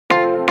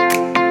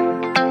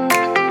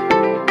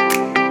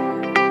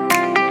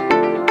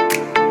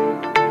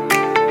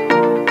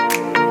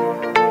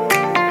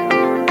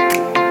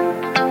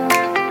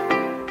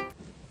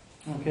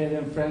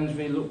friends,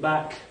 we look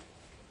back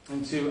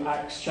into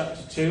Acts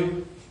chapter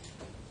 2.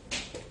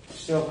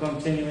 Still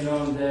continuing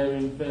on there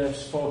in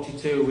verse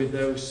 42 with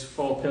those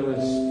 4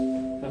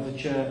 pillars of the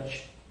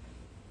church.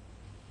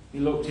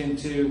 We looked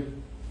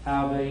into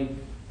how they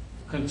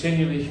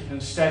continually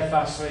and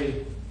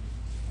steadfastly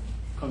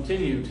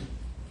continued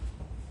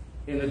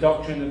in the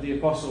doctrine of the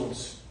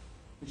apostles,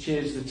 which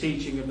is the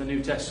teaching of the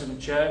New Testament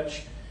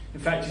church.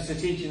 In fact, it's the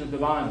teaching of the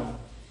Bible.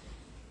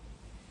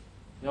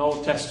 The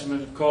Old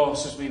Testament, of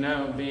course, as we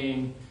know,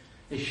 being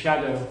a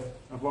shadow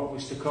of what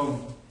was to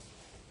come.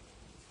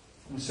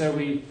 And so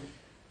we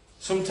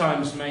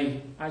sometimes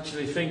may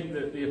actually think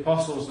that the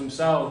apostles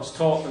themselves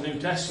taught the New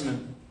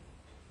Testament.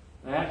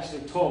 They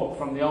actually taught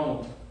from the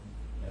Old.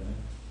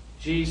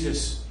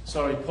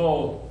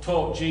 Paul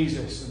taught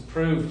Jesus and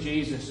proved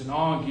Jesus and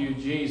argued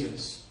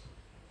Jesus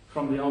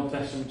from the Old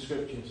Testament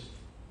scriptures.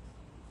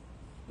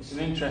 It's an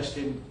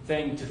interesting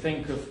thing to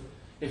think of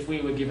if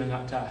we were given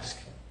that task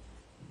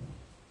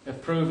of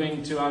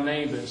proving to our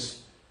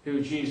neighbours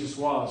who Jesus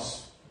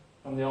was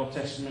from the Old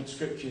Testament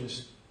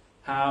scriptures,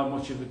 how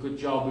much of a good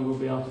job we will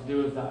be able to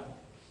do with that.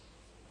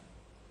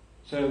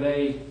 So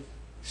they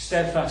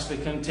steadfastly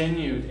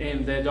continued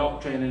in their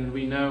doctrine, and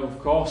we know, of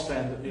course,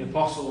 then that the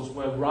apostles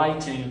were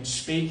writing and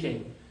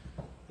speaking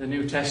the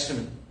New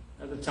Testament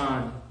at the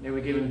time. They were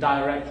given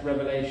direct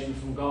revelation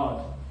from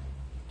God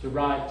to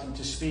write and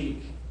to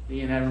speak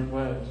the inerrant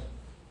word.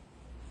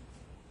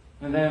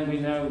 And then we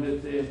know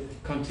that they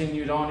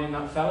continued on in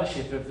that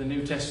fellowship of the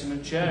New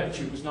Testament church.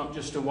 It was not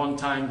just a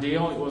one-time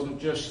deal. It wasn't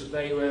just that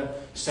they were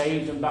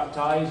saved and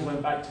baptized,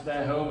 went back to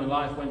their home and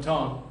life went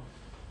on.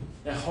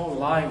 Their whole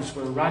lives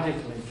were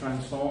radically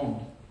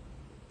transformed.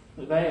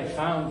 That they had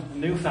found a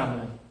new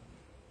family.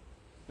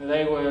 That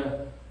they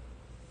were,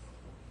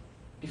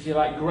 if you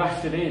like,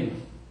 grafted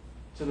in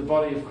to the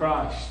body of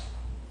Christ,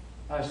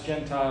 as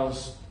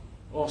Gentiles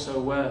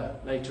also were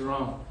later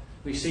on.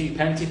 We see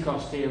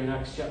Pentecost here in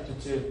Acts chapter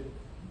 2.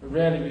 But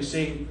rarely we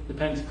see the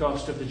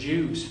Pentecost of the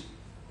Jews.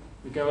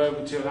 We go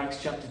over to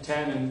Acts chapter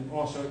 10 and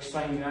also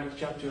explained in Acts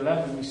chapter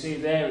 11. We see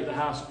there at the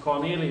house of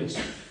Cornelius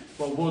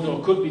what would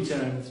or could be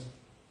termed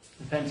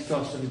the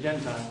Pentecost of the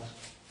Gentiles.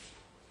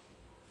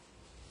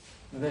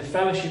 And their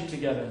fellowship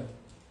together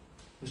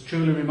was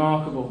truly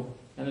remarkable.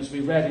 And as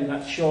we read in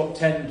that short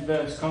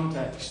 10-verse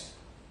context,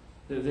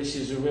 that this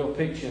is a real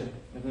picture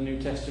of the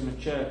New Testament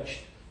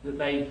church, that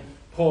they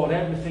poured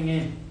everything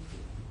in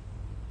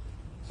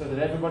so that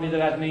everybody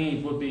that had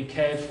need would be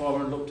cared for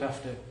and looked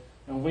after.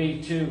 And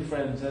we too,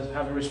 friends,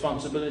 have a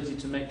responsibility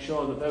to make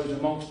sure that those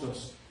amongst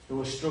us who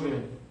are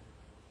struggling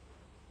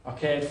are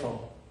cared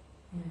for.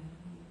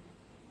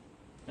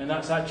 And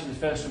that's actually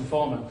first and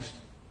foremost.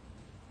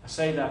 I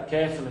say that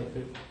carefully,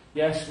 but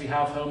yes, we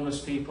have homeless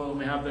people and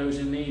we have those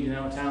in need in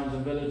our towns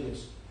and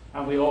villages,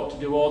 and we ought to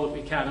do all that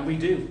we can, and we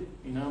do.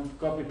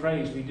 God be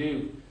praised, we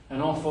do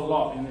an awful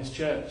lot in this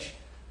church.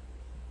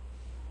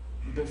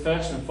 But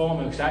first and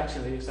foremost,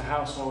 actually, it's the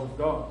household of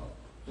God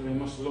that we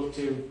must look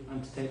to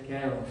and to take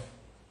care of.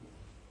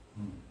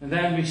 And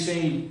then we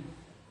see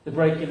the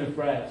breaking of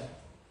bread.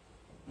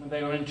 And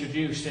they were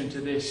introduced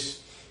into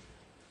this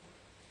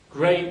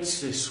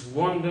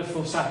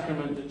wonderful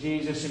sacrament that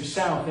Jesus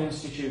himself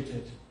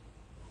instituted.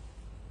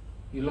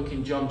 You look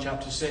in John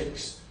chapter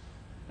 6,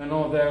 and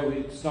although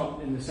it's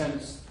not in the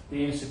sense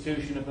the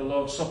institution of the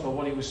Lord's Supper,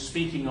 what he was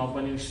speaking of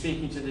when he was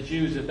speaking to the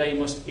Jews, that they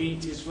must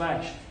eat his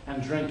flesh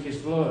and drink his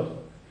blood,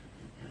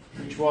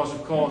 which was,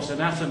 of course,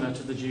 anathema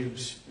to the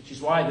Jews, which is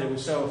why they were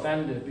so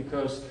offended,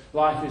 because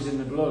life is in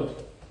the blood,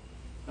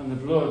 and the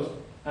blood,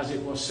 as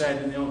it was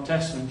said in the Old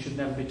Testament, should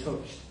never be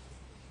touched.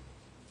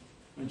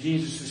 And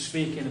Jesus was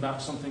speaking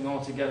about something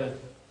altogether.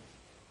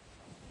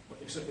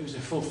 It was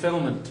a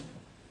fulfillment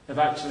of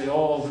actually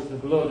all that the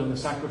blood and the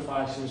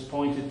sacrifices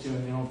pointed to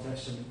in the Old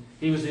Testament.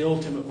 He was the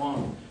ultimate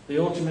one, the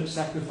ultimate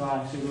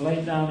sacrifice, who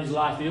laid down his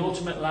life, the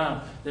ultimate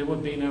lamb. There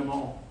would be no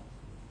more.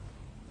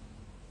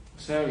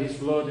 So his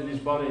blood and his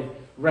body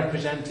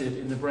represented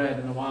in the bread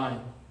and the wine,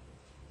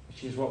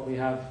 which is what we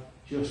have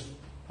just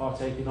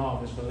partaken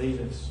of as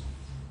believers.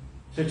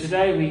 So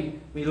today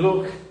we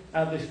look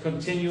at this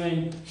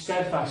continuing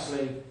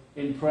steadfastly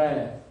in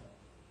prayer.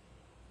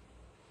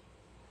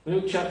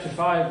 Luke chapter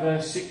 5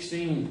 verse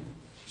 16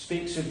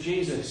 speaks of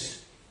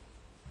Jesus,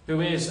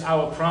 who is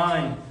our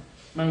prime,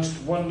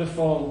 most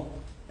wonderful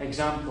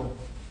example.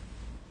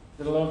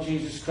 The Lord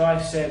Jesus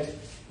Christ said,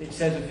 it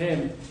says of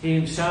him, he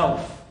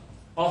himself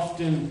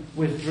often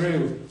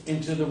withdrew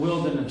into the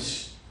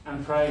wilderness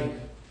and prayed.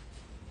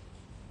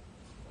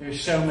 There are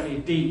so many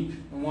deep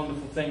and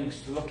wonderful things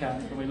to look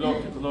at when we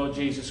look at the Lord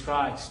Jesus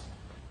Christ,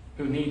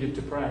 who needed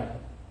to pray.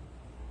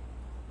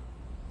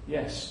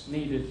 Yes,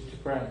 needed to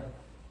pray.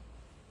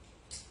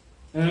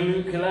 And in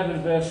Luke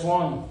 11 verse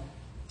 1,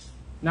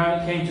 now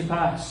it came to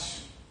pass,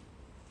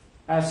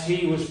 as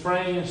he was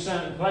praying in a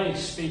certain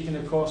place, speaking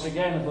of course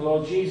again of the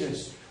Lord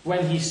Jesus,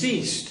 when he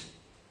ceased,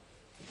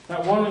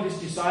 that one of his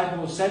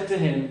disciples said to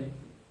him,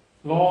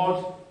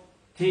 Lord,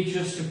 teach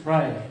us to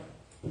pray,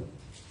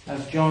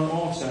 as John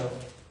also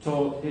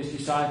taught his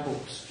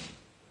disciples.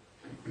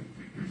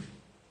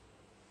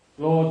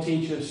 Lord,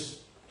 teach us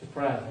to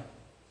pray.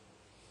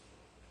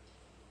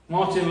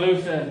 Martin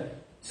Luther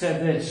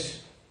said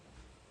this: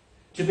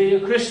 to be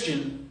a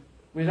Christian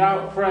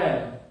without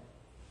prayer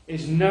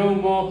is no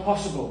more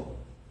possible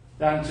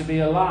than to be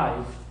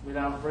alive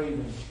without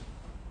breathing.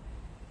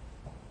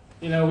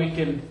 You know, we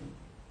can,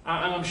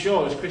 and I'm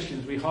sure as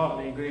Christians we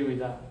heartily agree with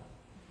that,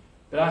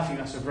 but I think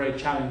that's a very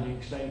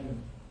challenging statement.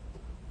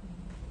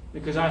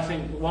 Because I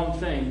think one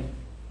thing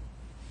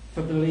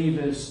for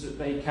believers that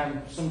they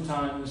can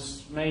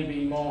sometimes,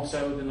 maybe more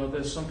so than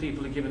others, some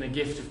people are given a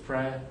gift of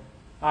prayer,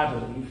 I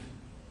believe.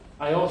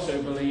 I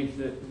also believe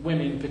that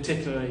women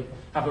particularly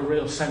have a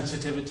real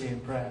sensitivity in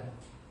prayer.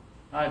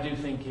 I do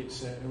think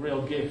it's a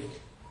real gift,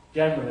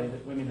 generally,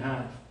 that women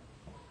have.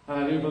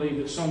 And I do believe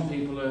that some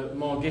people are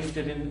more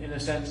gifted in a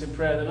sense in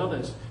prayer than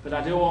others. But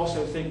I do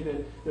also think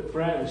that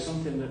prayer is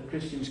something that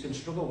Christians can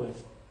struggle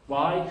with.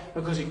 Why?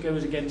 Because it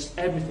goes against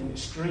everything. It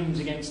streams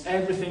against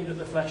everything that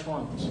the flesh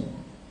wants.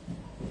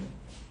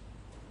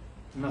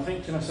 And I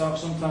think to myself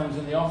sometimes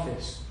in the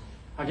office,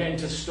 I get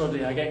into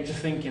study, I get into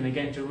thinking, I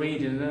get into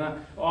reading, and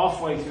then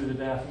halfway through the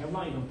day I think, I've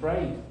not even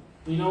prayed.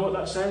 You know what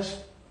that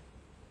says?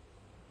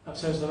 That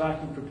says that I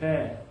can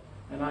prepare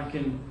and I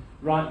can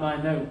write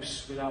my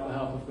notes without the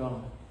help of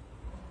God.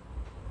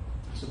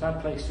 It's a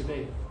bad place to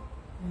be.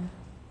 Yeah.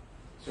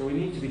 So we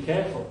need to be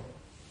careful,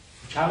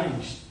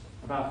 challenged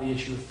about the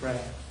issue of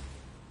prayer.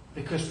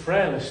 Because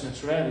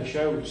prayerlessness really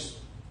shows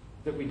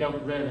that we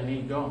don't really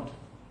need God.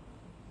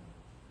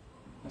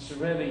 That's a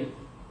really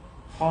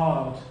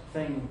hard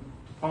thing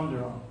to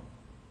ponder on.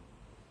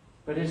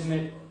 But isn't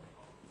it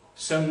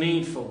so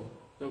needful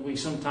that we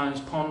sometimes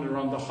ponder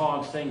on the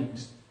hard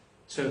things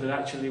so that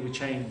actually we're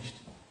changed?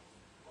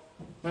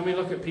 When we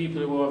look at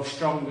people who have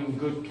strong and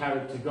good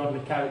character,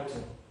 godly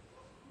character,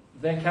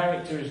 their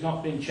character has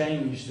not been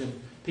changed,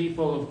 and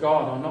people of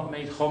God are not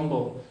made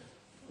humble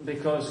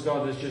because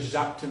God has just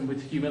zapped them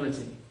with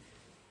humility.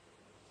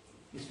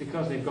 It's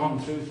because they've gone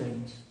through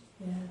things.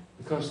 Yeah.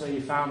 Because they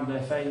found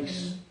their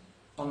face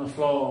on the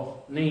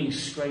floor,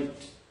 knees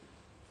scraped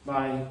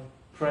by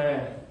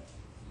prayer.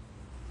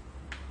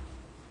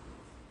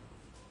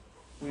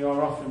 We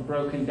are often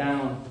broken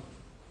down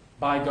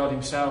by God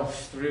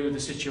Himself through the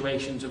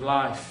situations of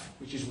life,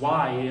 which is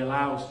why He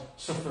allows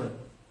suffering.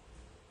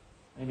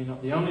 Maybe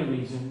not the only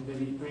reason, but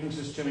He brings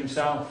us to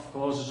Himself,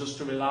 causes us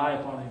to rely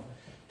upon Him,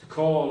 to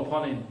call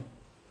upon Him.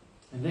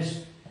 And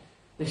this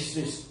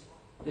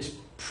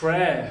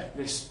prayer,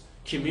 this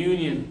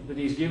communion that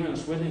He's given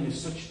us with Him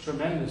is such a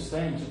tremendous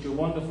thing, such a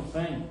wonderful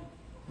thing.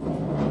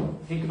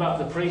 Think about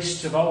the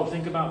priests of old.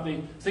 Think about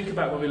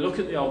when we look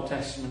at the Old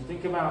Testament.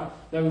 Think about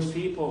those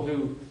people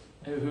who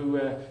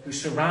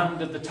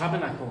surrounded the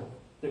tabernacle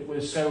that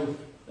was so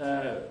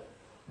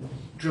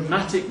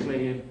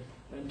dramatically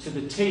and to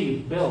the T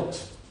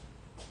built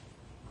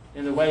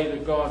in the way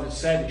that God had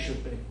said it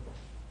should be.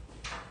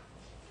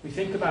 We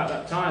think about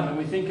that time and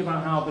we think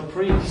about how the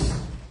priest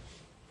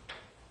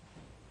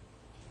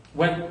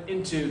went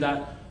into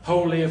that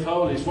Holy of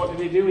Holies. What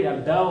did he do? He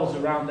had bells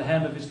around the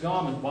hem of his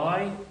garment.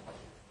 Why?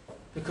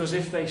 Because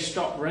if they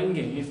stopped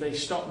ringing, if they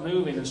stopped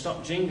moving and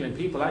stopped jingling,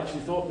 people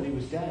actually thought that he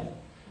was dead.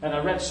 And I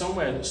read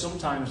somewhere that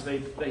sometimes they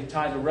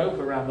tied a rope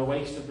around the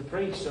waist of the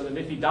priest so that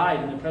if he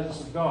died in the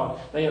presence of God,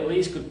 they at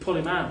least could pull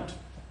him out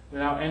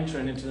without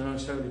entering into the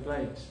most holy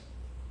place.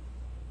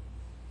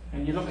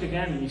 And you look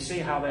again and you see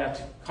how they had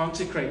to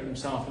consecrate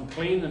themselves and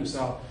clean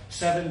themselves.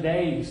 7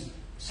 days.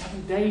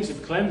 7 days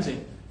of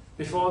cleansing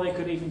before they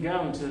could even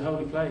go into the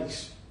holy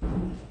place.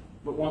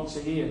 But once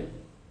a year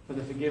for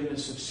the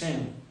forgiveness of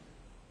sin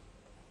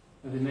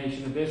of the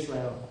nation of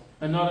Israel.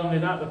 And not only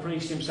that, the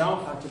priest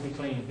himself had to be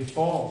clean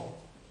before.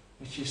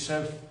 Which is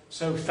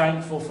so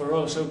thankful for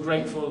us, so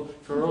grateful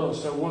for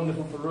us, so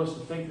wonderful for us to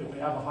think that we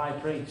have a high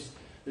priest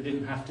that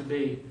didn't have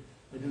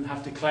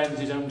to cleanse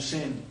his own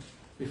sin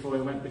before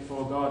he went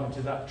before God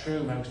into that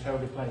true most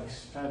holy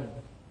place, heaven.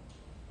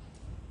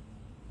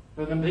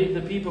 But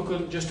the people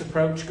couldn't just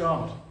approach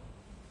God.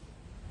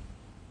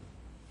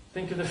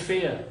 Think of the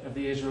fear of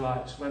the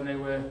Israelites when they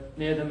were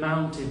near the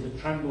mountain that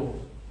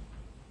trembled.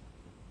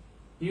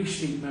 You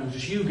speak,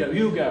 Moses, you go.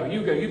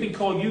 You've been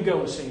called, you go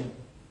and see him.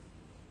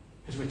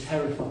 Because we're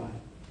terrified.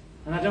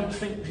 And I don't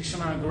think we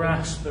somehow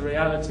grasp the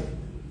reality,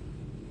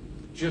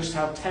 just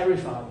how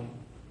terrifying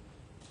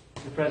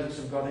the presence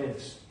of God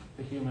is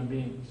for human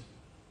beings.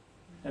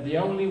 And the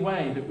only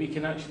way that we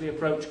can actually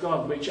approach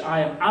God, which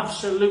I am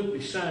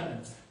absolutely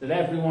certain that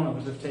every one of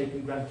us have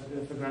taken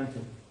for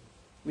granted,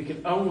 we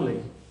can only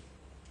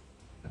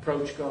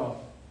approach God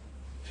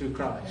through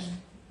Christ.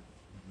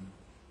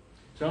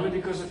 It's only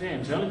because of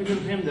Him. It's only because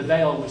of Him the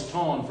veil was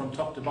torn from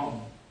top to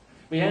bottom.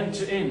 We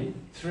enter in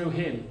through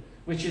Him.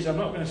 Which is, I'm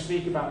not going to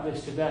speak about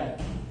this today.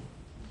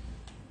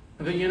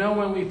 But you know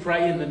when we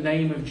pray in the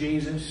name of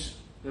Jesus,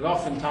 that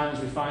oftentimes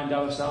we find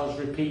ourselves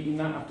repeating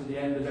that after the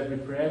end of every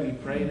prayer. We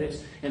pray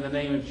this in the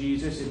name of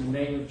Jesus, in the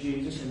name of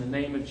Jesus, in the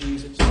name of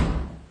Jesus.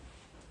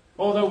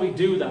 Although we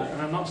do that,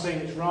 and I'm not saying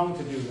it's wrong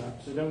to do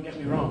that, so don't get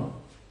me wrong.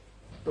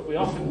 But we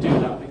often do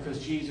that because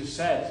Jesus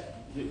said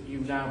that you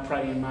now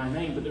pray in my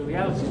name. But the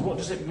reality is, what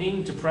does it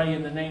mean to pray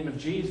in the name of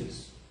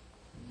Jesus?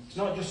 It's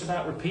not just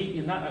about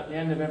repeating that at the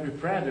end of every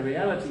prayer. The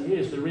reality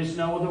is there is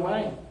no other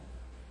way.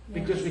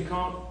 Because we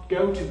can't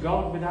go to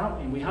God without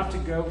Him. We have to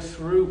go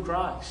through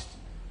Christ.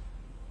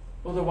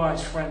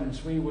 Otherwise,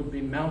 friends, we would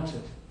be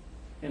melted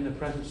in the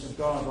presence of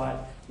God like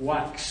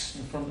wax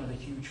in front of a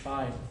huge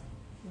fire.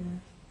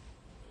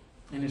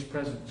 In His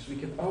presence. We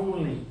can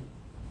only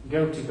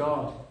go to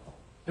God,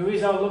 who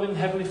is our loving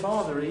Heavenly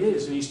Father. He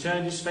is. And He's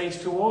turned His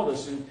face toward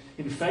us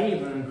in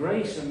favour and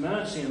grace and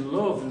mercy and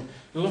love and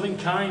loving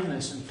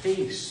kindness and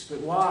peace.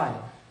 But why?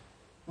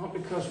 Not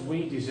because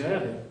we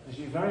deserve it, as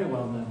you very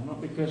well know.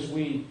 Not because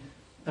we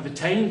have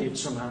attained it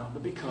somehow,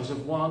 but because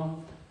of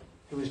one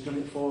who has done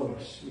it for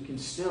us. We can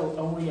still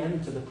only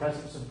enter the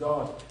presence of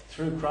God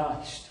through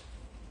Christ.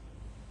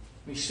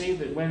 We see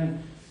that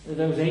when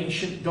those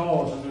ancient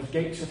doors and those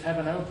gates of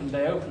heaven opened,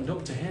 they opened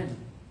up to Him.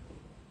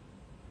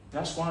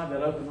 That's why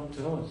they'll open up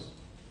to us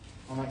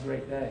on that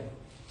great day.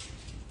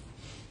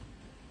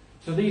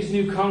 So these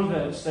new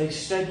converts, they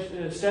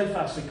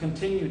steadfastly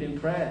continued in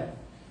prayer.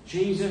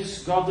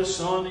 Jesus, God the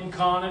Son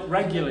incarnate,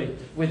 regularly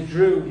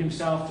withdrew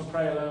Himself to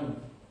pray alone.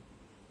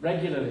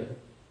 Regularly.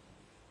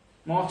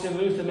 Martin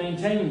Luther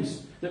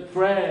maintains that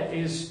prayer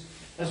is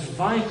as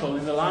vital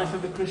in the life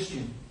of a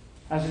Christian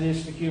as it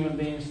is for human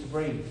beings to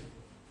breathe.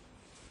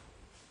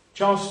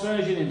 Charles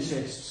Spurgeon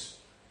insists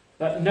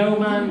that no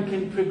man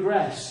can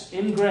progress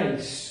in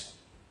grace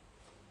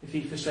if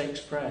he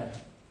forsakes prayer.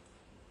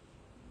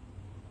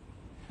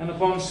 And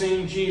upon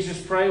seeing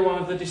Jesus pray,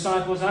 one of the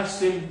disciples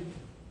asked Him,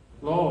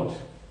 Lord,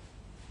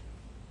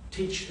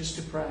 teach us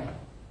to pray.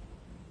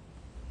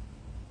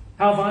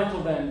 How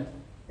vital then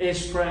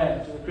is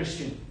prayer to the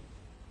Christian?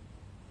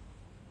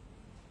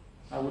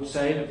 I would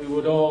say that we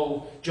would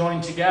all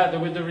join together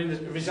with a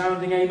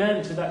resounding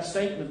amen to that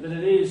statement, that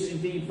it is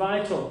indeed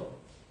vital.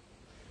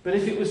 But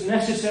if it was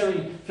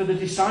necessary for the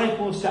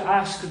disciples to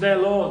ask their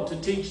Lord to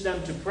teach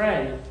them to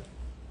pray,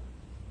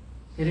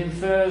 it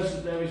infers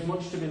that there is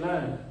much to be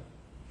learned.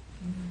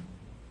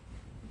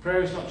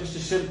 Prayer is not just a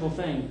simple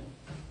thing.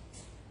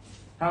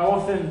 How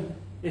often,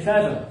 if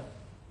ever,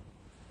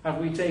 have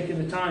we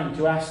taken the time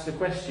to ask the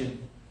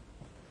question,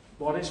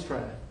 what is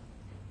prayer?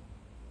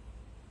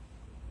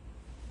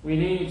 We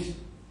need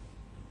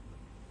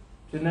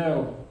to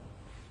know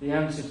the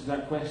answer to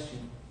that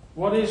question.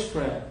 What is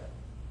prayer?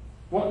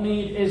 What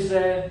need is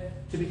there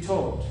to be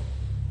taught?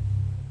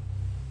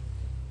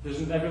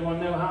 Doesn't everyone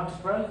know how to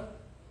pray?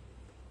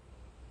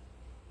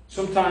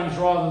 Sometimes,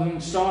 rather than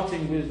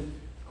starting with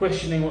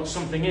questioning what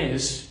something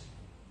is,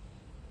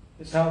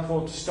 it's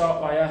helpful to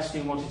start by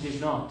asking what it is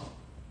not.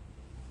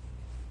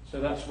 So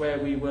that's where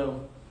we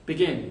will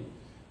begin.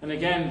 And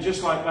again,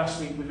 just like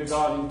last week with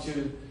regarding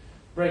to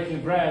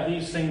breaking bread,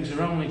 these things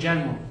are only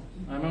general.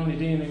 I'm only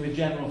dealing with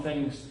general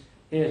things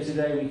here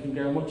today. We can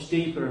go much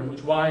deeper and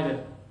much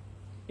wider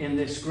in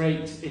this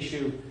great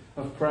issue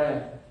of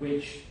prayer,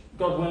 which,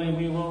 God willing,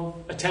 we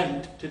will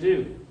attempt to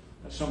do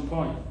at some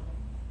point.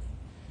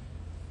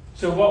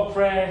 So what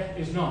prayer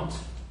is not?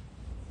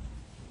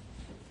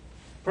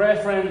 Prayer,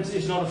 friends,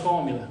 is not a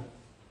formula.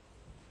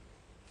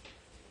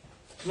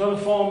 It's not a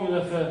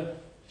formula for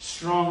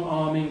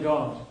strong-arming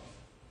God,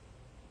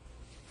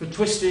 for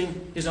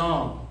twisting His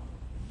arm.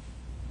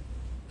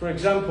 For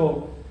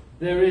example,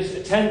 there is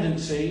a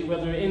tendency,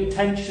 whether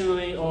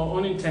intentionally or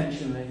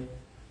unintentionally,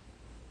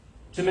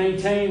 to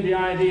maintain the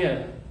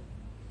idea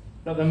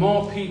that the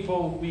more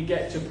people we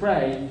get to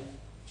pray,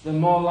 the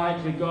more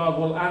likely God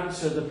will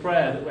answer the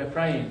prayer that we're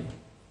praying.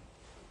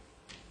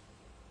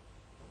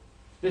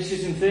 This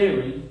is, in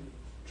theory,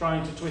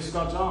 trying to twist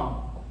God's arm.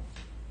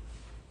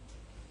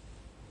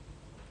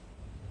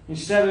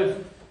 Instead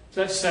of,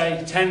 let's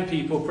say, 10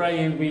 people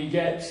praying, we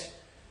get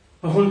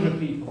 100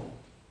 people.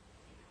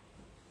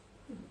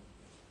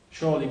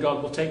 Surely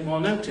God will take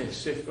more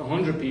notice if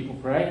 100 people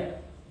pray.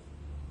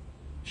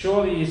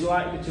 Surely He's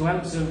likely to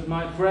answer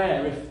my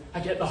prayer if I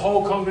get the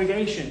whole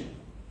congregation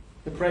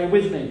to pray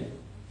with me,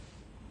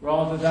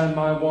 rather than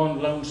my one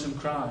lonesome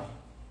cry.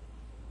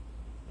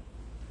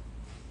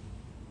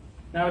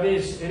 Now it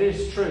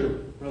is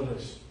true,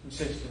 brothers and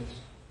sisters.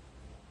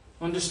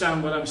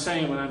 Understand what I'm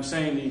saying when I'm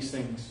saying these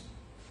things.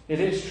 It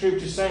is true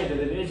to say that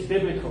it is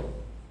biblical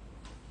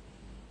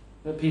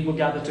that people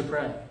gather to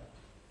pray.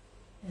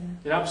 Yeah.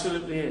 It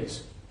absolutely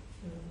is.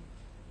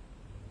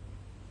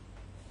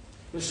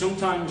 But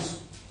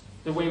sometimes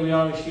the way we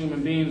are as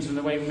human beings and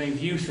the way we may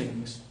view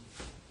things,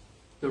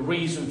 the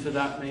reason for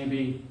that may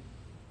be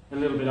a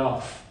little bit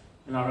off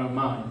in our own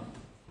mind.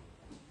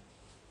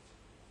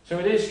 So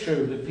it is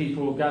true that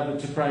people gathered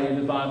to pray in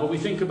the Bible. We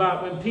think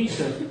about when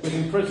Peter was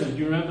in prison. Do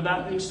you remember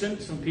that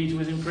instance when Peter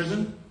was in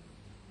prison?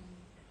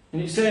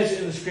 And it says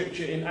in the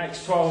scripture in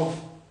Acts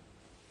 12,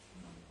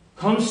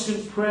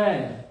 constant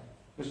prayer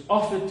was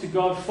offered to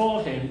God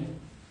for him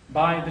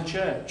by the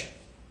church.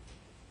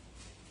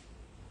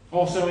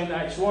 Also in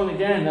Acts 1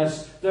 again,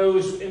 as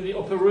those in the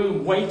upper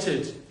room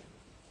waited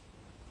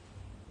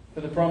for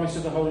the promise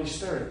of the Holy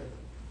Spirit.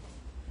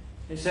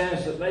 it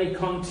says that they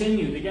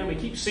continued. Again, we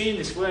keep seeing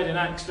this word in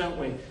Acts, don't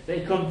we?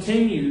 They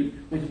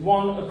continued with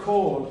one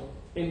accord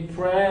in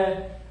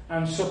prayer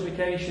and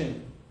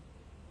supplication.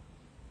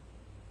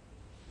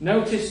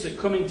 Notice that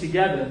coming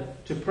together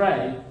to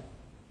pray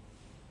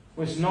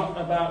was not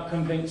about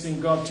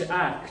convincing God to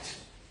act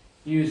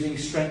using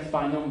strength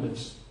by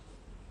numbers,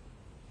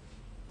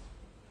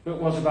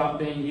 but was about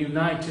being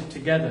united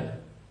together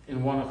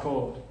in one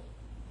accord,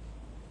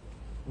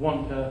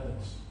 one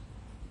purpose.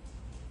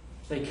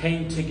 They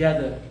came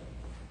together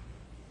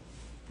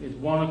with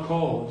one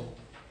accord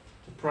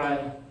to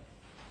pray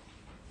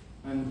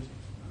and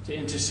to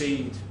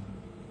intercede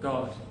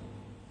God.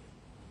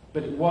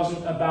 But it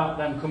wasn't about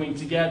them coming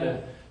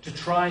together to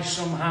try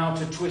somehow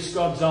to twist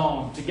God's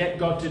arm, to get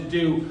God to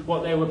do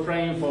what they were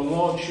praying for.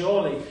 Lord,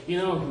 surely,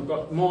 we've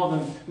got more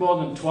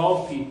than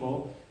 12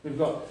 people. We've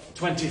got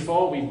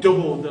 24. We've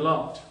doubled the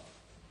lot.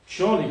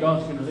 Surely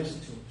God's going to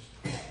listen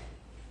to us.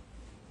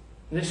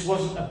 This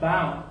wasn't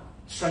about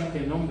strength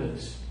in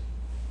numbers.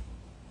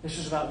 This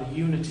was about the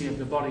unity of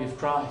the body of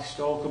Christ,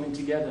 all coming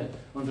together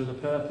under the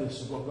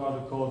purpose of what God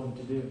had called them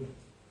to do.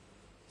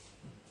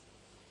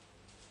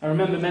 I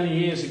remember many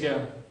years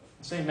ago,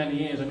 I say many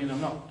years, I mean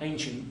I'm not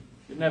ancient,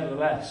 but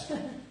nevertheless,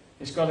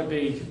 it's got to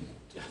be,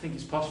 I think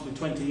it's possibly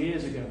 20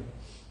 years ago.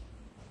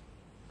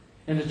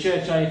 In the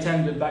church I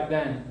attended back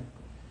then,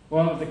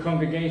 one of the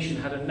congregation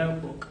had a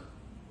notebook.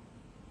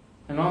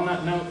 And on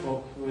that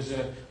notebook was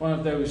one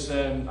of those,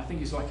 I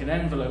think it's like an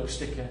envelope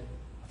sticker.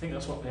 I think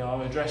that's what they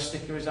are, address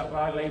sticker, is that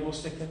right? Label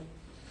sticker.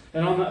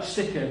 And on that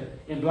sticker,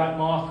 in black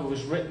marker,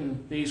 was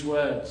written these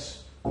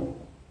words: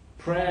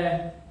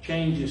 prayer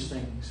changes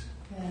things.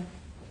 Yeah.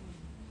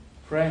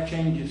 Prayer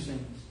changes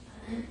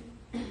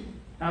things.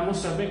 I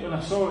must admit, when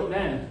I saw it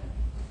then,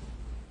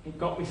 it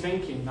got me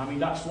thinking. I mean,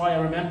 that's why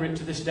I remember it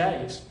to this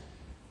day.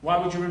 Why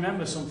would you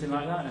remember something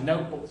like that? A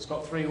notebook that's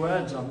got 3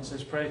 words on it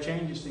says prayer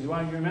changes things.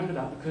 Why would you remember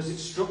that? Because it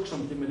struck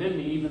something within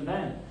me even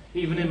then,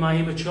 even in my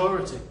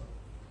immaturity.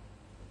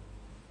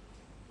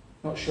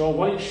 Not sure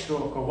what it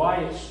struck or why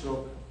it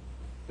struck,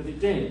 but it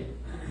did.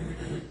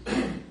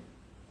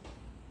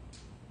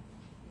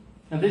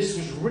 And this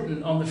was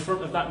written on the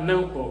front of that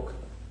notebook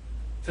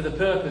for the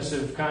purpose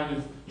of kind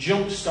of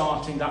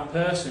jump-starting that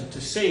person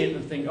to see it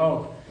and think,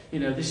 oh,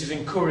 this has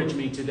encouraged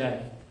me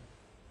today.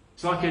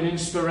 It's like an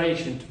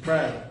inspiration to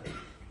pray.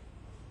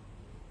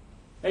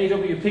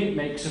 A.W. Pink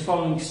makes the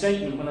following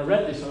statement. When I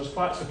read this, I was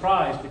quite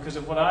surprised because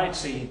of what I'd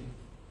seen.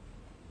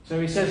 So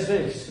he says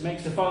this, he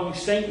makes the following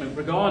statement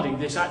regarding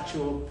this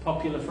actual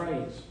popular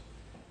phrase.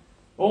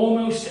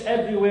 Almost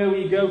everywhere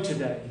we go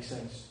today, he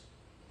says,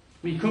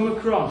 we come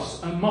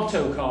across a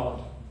motto card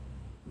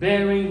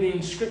bearing the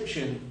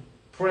inscription,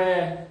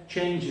 prayer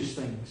changes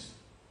things.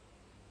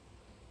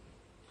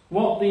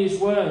 What these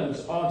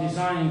words are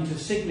designed to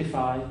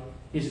signify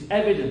is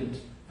evident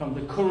from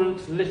the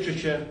current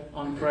literature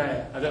on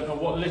prayer. I don't know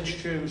what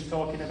literature he was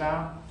talking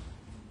about,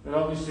 but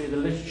obviously the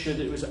literature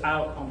that was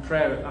out on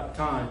prayer at that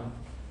time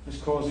was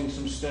causing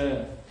some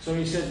stir. So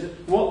he says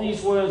that what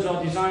these words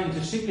are designed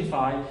to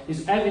signify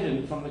is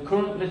evident from the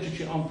current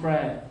literature on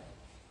prayer.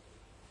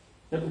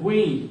 That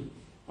we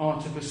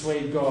are to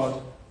persuade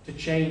God to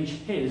change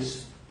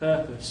his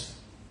purpose.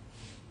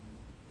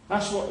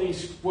 That's what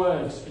these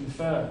words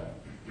infer.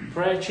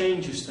 Prayer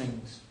changes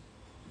things.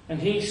 And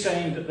he's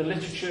saying that the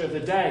literature of the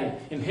day,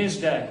 in his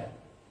day,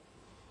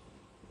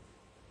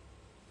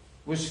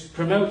 was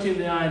promoting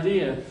the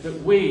idea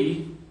that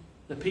we,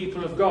 the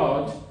people of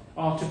God,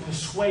 are to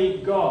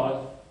persuade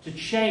God to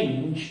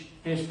change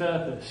his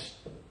purpose.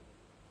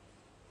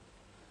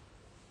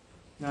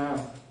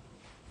 Now,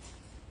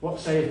 what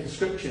saith the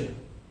Scripture?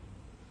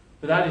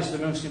 But that is the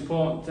most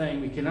important thing.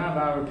 We can have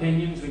our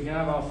opinions, we can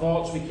have our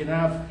thoughts, we can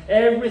have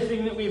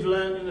everything that we've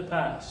learned in the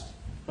past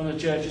from the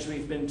churches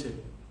we've been to.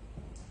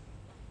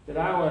 But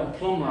our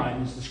plumb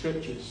line is the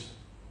Scriptures.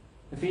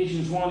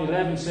 Ephesians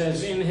 1:11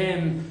 says, in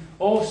him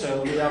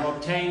also we have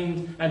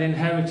obtained an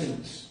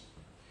inheritance,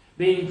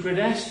 being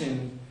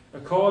predestined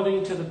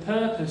according to the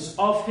purpose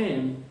of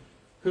him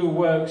who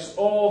works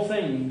all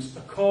things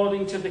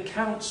according to the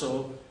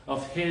counsel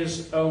of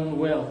his own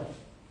will.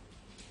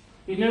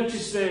 You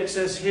notice there it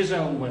says his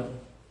own will.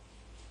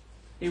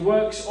 He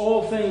works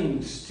all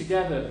things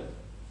together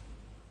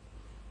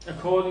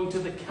according to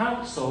the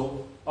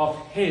counsel of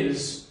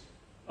his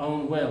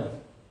own will.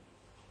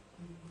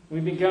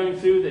 We've been going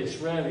through this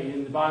really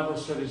in the Bible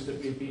studies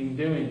that we've been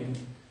doing, and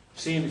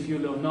seeing a few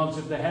little nods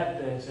of the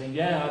head there saying,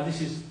 yeah,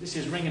 this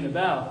is ringing a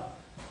bell.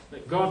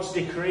 That God's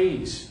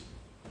decrees,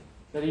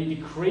 that he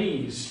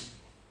decrees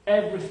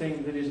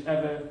everything that is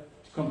ever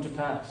to come to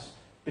pass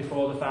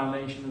before the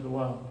foundation of the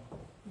world.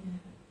 Yeah.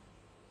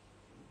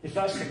 If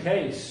that's the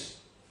case,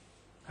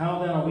 how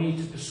then are we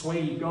to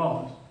persuade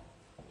God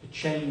to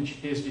change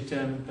his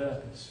determined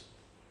purpose?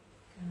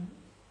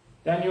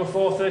 Yeah. Daniel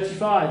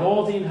 4:35,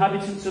 all the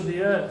inhabitants of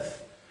the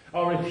earth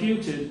are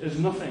reputed as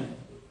nothing.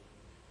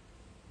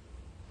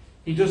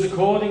 He does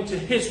according to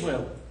his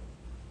will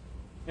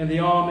in the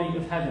army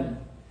of heaven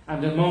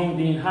and among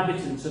the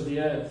inhabitants of the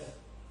earth.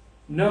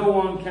 No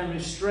one can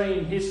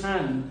restrain his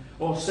hand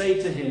or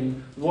say to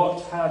him,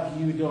 "What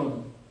have you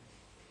done?"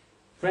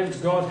 Friends,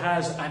 God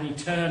has an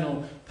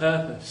eternal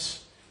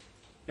purpose.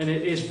 And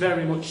it is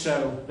very much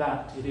so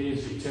that it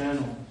is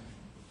eternal.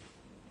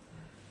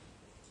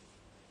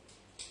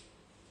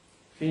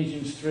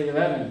 Ephesians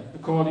 3:11,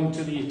 according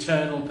to the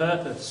eternal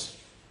purpose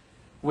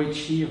which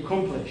he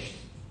accomplished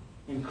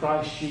in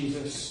Christ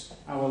Jesus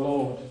our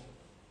Lord.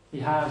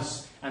 He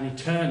has an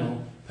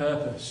eternal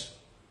purpose.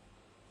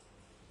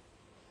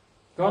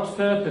 God's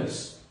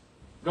purpose,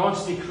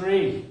 God's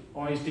decree,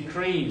 or his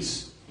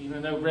decrees,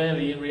 even though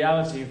rarely in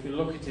reality, if we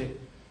look at it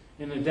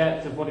in the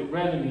depth of what it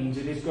really means,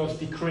 it is God's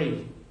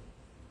decree.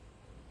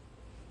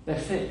 They're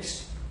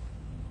fixed,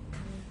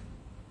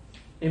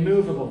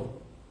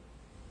 immovable,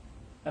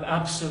 and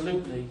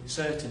absolutely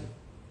certain.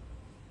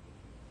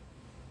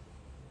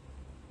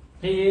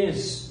 He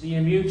is the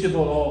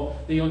immutable or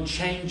the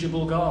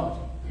unchangeable God.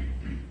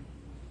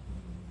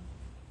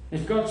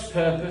 If God's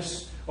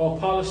purpose or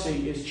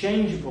policy is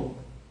changeable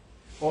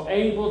or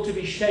able to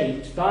be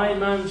shaped by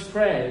man's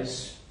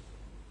prayers,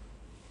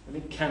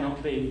 then it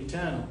cannot be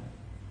eternal.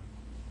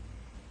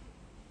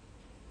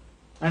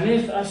 And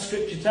if, as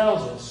Scripture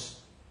tells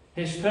us,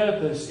 his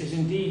purpose is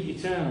indeed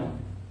eternal,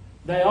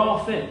 they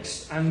are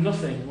fixed and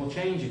nothing will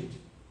change it.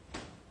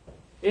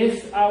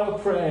 If our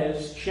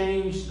prayers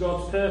change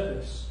God's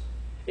purpose,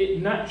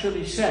 it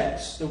naturally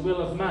sets the will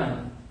of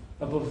man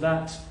above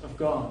that of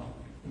God.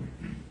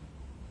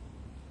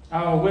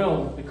 Our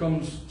will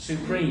becomes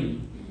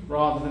supreme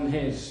rather than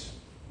his.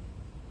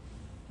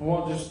 And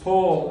what does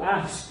Paul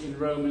ask in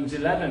Romans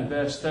 11,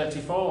 verse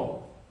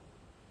 34?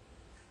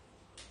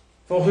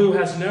 For who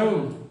has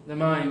known the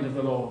mind of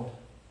the Lord?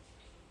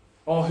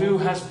 Or who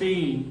has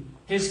been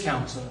his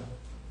counselor?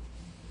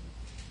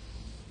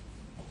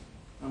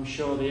 I'm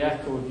sure the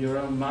echo of your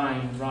own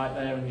mind right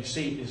there in your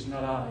seat is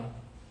not I.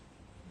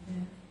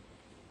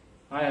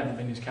 I haven't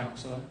been his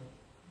counselor.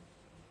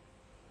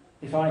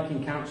 If I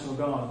can counsel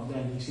God,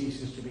 then he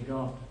ceases to be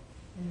God.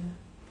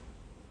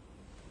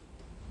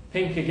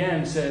 Pink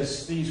again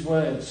says these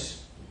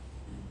words: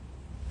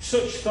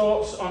 such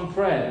thoughts on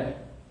prayer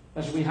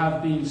as we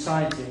have been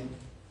citing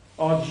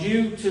are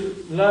due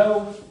to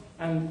low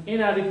and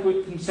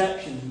inadequate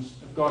conceptions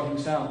of God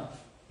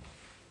himself.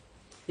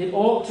 It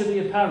ought to be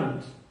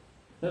apparent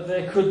that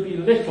there could be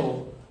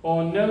little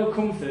or no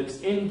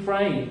comfort in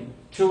praying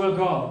to a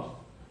God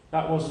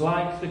that was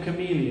like the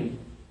chameleon,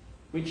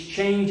 which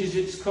changes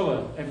its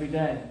colour every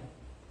day.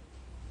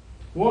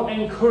 What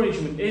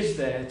encouragement is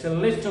there to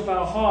lift up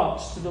our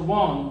hearts to the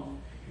one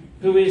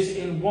who is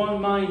in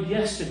one mind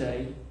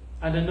yesterday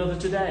and another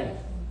today?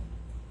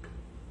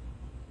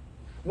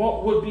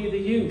 What would be the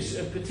use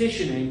of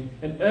petitioning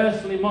an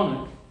earthly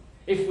monarch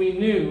if we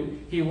knew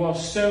he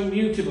was so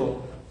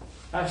mutable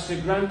as to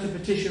grant a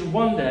petition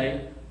one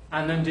day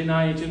and then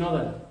deny it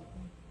another?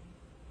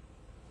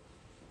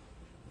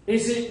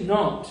 Is it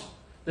not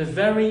the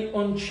very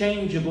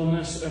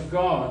unchangeableness of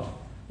God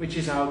which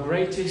is our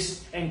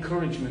greatest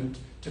encouragement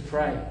to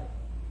pray?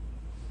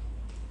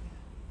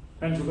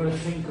 Friends, we've got to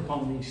think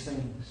upon these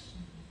things.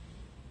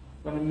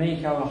 We've got to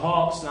make our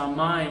hearts and our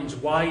minds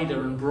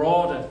wider and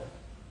broader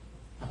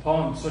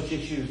upon such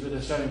issues that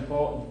are so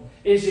important.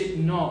 Is it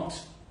not,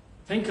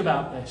 think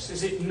about this,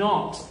 is it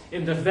not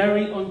in the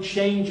very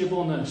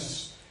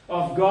unchangeableness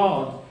of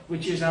God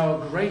which is our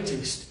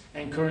greatest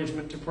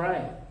encouragement to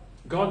pray?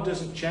 God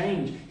doesn't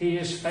change. He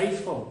is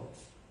faithful.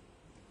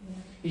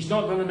 He's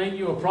not going to make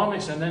you a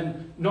promise and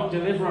then not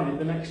deliver on it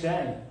the next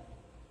day.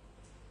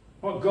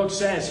 What God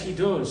says, he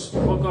does.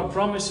 What God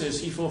promises,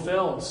 he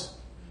fulfills.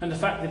 And the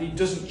fact that he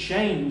doesn't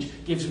change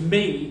gives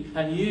me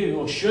and you,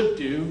 or should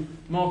do,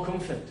 more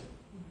comfort.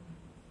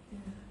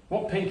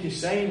 What Pink is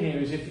saying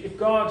here is if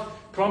God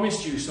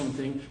promised you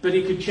something, but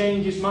he could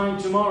change his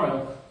mind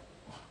tomorrow,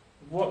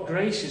 what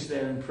grace is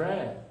there in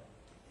prayer?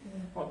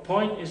 What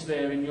point is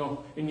there in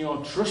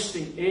your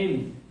trusting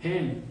in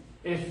him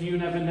if you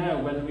never know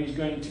whether he's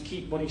going to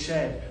keep what he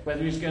said,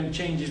 whether he's going to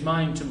change his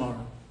mind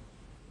tomorrow?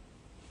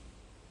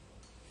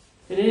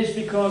 It is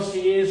because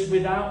he is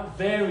without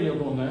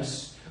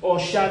variableness or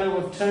shadow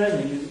of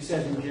turning, as it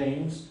says in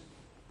James.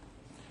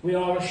 We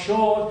are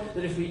assured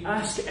that if we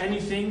ask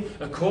anything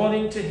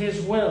according to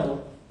his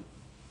will,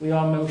 we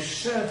are most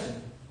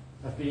certain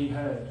of being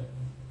heard.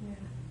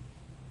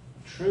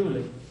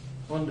 Truly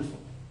wonderful.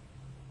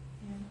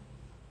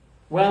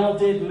 Well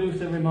did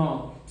Luther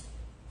remark,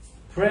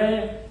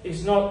 prayer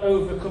is not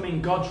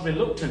overcoming God's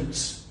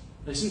reluctance.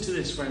 Listen to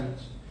this,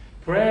 friends.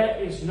 Prayer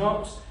is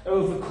not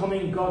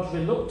overcoming God's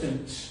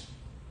reluctance,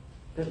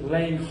 but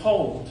laying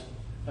hold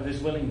of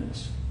his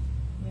willingness.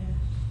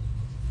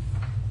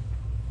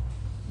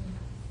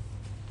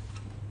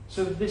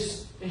 So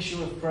this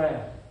issue of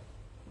prayer,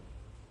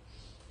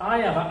 I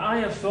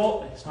have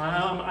thought this,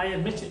 I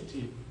admit it to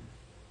you.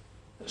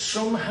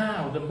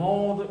 Somehow, the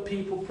more that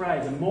people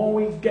pray, the more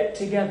we get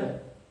together.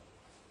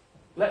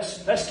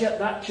 Let's get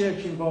that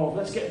church involved.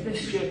 Let's get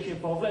this church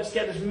involved. Let's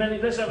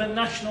have a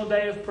national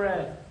day of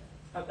prayer.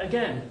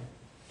 Again,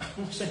 I'm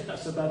not saying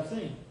that's a bad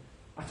thing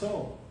at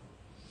all.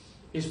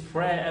 Is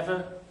prayer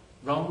ever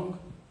wrong?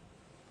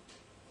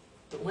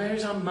 But where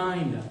is our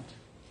mind at?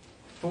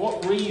 For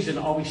what reason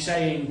are we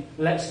saying,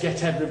 let's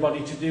get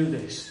everybody to do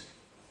this?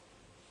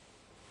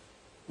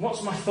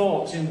 What's my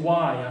thoughts in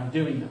why I'm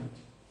doing that?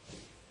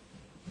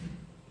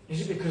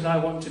 Is it because I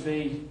want to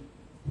be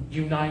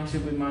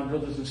united with my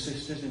brothers and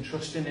sisters and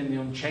trusting in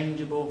the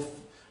unchangeable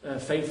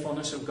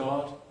faithfulness of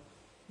God?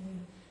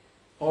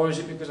 Or is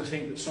it because I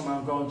think that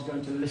somehow God's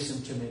going to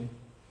listen to me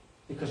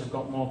because I've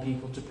got more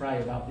people to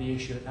pray about the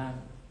issue at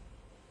hand?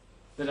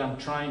 That I'm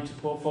trying to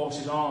force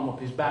his arm up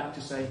his back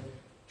to say,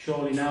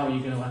 surely now you're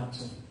going to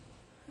answer.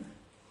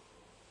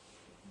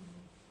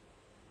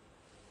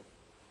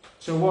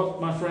 So what,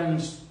 my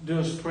friends,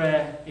 does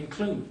prayer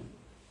include?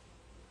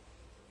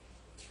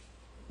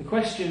 The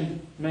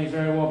question may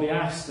very well be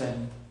asked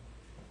then,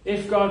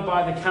 if God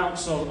by the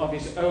counsel of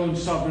his own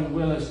sovereign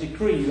will has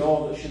decreed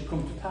all that should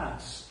come to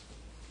pass,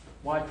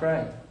 why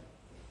pray?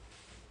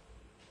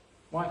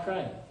 Why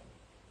pray?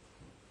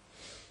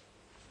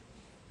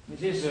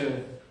 It is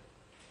an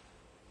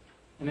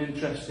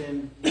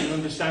interesting and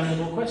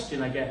understandable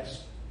question, I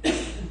guess.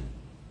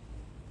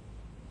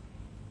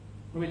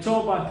 We're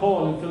told by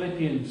Paul in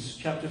Philippians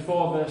chapter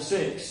 4 verse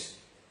 6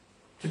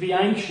 to be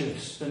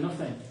anxious for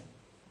nothing.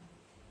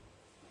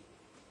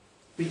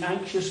 Be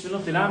anxious for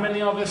nothing. How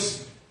many of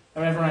us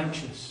are ever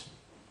anxious?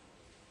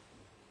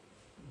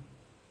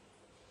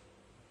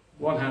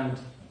 One hand.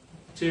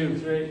 2,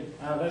 3.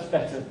 Oh, that's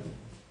better.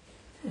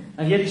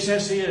 And yet he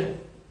says here,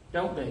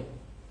 don't be.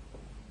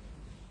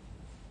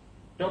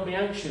 Don't be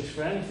anxious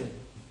for anything.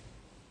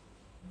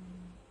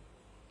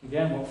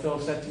 Again, what Phil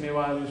said to me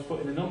while he was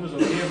putting the numbers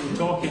up here, we were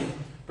talking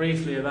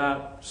briefly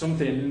about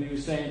something, and he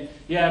was saying,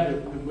 yeah,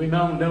 but we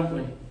moan, don't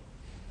we?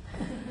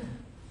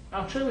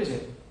 How true is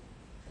it?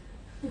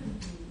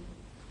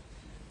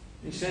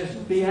 He says,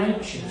 be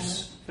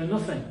anxious for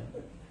nothing,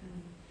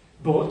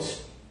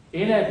 but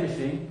in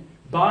everything,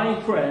 by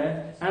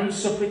prayer and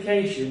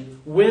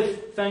supplication,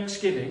 with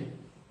thanksgiving,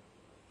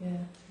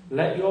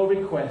 let your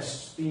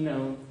requests be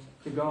known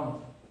to God.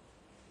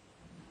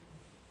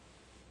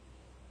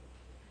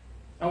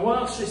 And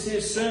whilst this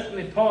is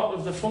certainly part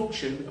of the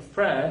function of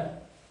prayer,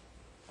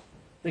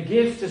 the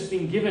gift has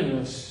been given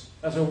us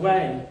as a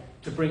way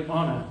to bring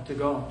honour to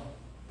God.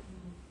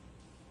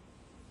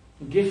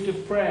 The gift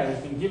of prayer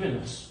has been given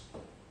us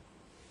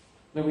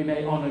that we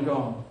may honour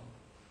God.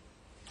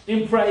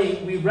 In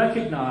praying, we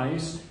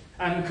recognise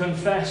and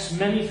confess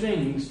many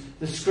things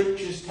the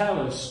Scriptures tell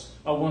us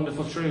are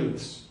wonderful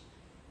truths.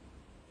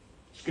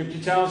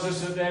 Scripture tells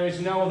us that there is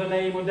no other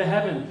name under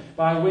heaven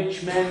by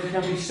which men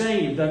can be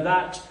saved than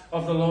that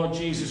of the Lord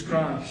Jesus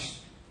Christ.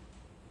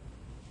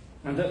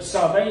 And that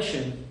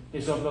salvation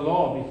is of the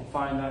Lord. We can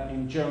find that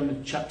in Jonah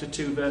chapter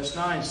 2 verse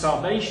 9.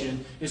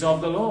 Salvation is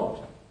of the Lord.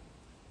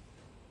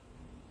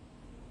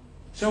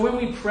 So when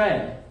we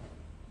pray,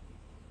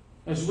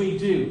 as we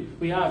do,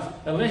 we have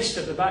a list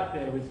at the back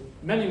there with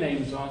many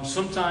names on.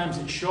 Sometimes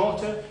it's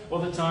shorter,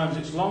 other times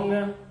it's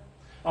longer.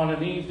 On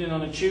an evening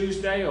on a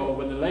Tuesday, or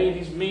when the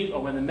ladies meet,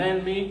 or when the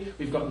men meet,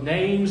 we've got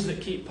names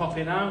that keep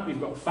popping out. We've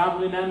got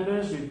family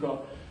members, we've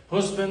got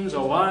husbands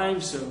or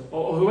wives,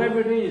 or whoever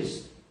it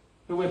is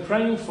who we're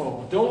praying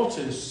for.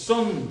 Daughters,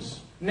 sons,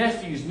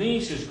 nephews,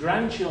 nieces,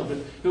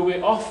 grandchildren, who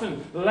we're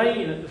often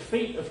laying at the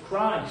feet of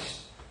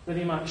Christ that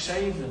he might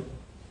save them.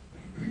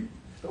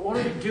 But what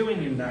are we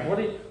doing in that?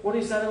 What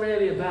is that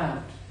really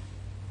about?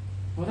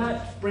 Well,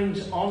 that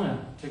brings honour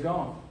to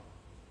God.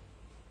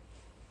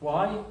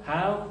 Why?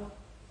 How?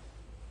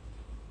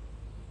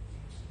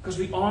 Because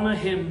we honour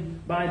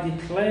him by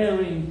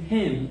declaring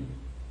him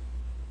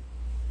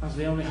as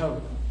the only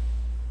hope.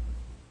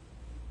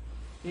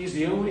 He's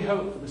the only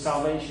hope for the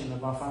salvation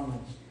of our families.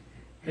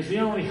 He's the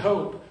only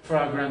hope for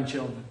our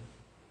grandchildren.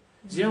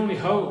 He's the only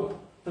hope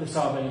for the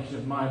salvation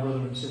of my brother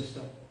and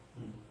sister.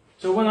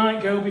 So when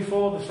I go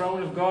before the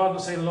throne of God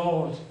and say,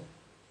 Lord,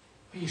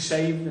 you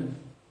saved them,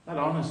 that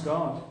honours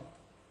God.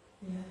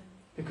 Yeah.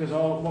 Because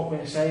what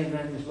we're saying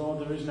then is,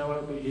 Lord, there is no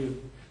hope but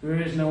you.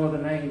 There is no other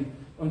name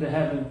under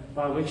heaven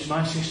by which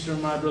my sister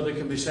and my brother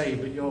can be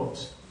saved but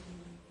yours.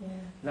 Yeah.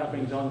 That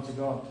brings honour to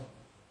God.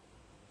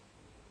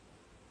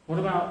 What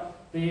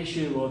about the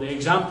issue, or the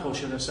example,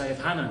 should I say,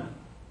 of Hannah?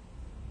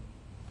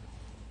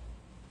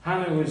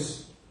 Hannah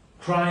was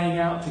crying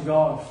out to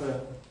God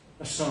for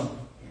a son.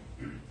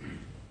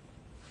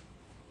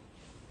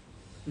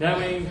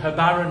 Knowing her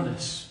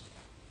barrenness.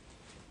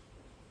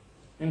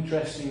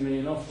 Interestingly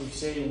enough, we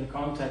see in the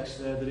context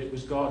there that it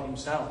was God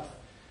himself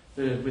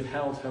that had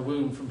withheld her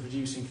womb from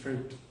producing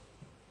fruit.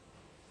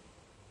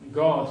 And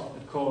God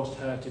had caused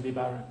her to be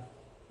barren.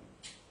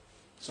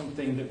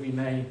 Something that we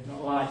may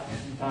not like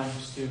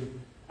sometimes to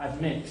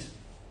admit.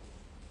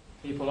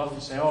 People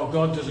often say, oh,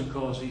 God doesn't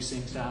cause these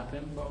things to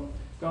happen. Well,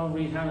 go and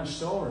read Hannah's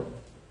story.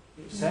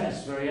 It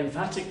says very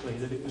emphatically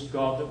that it was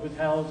God that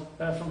withheld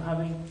her from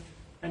having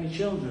any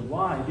children.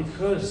 Why?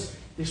 Because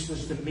this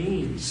was the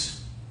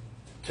means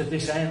to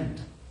this end.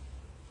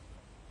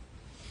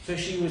 So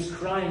she was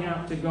crying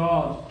out to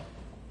God,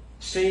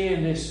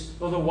 seeing this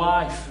other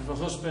wife of a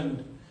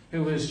husband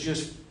who was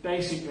just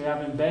basically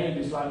having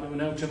babies like there were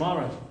no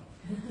tomorrow.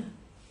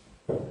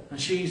 And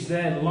she's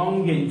there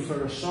longing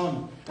for a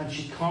son, and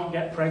she can't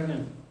get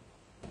pregnant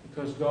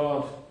because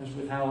God has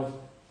withheld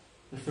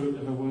the fruit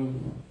of her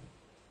womb.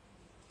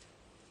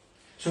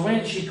 So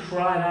when she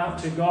cried out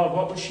to God,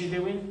 what was she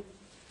doing?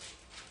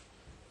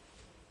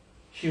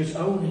 She was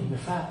owning the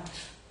fact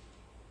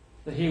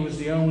that He was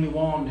the only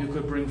one who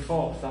could bring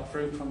forth that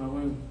fruit from her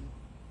womb.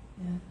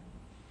 Yeah.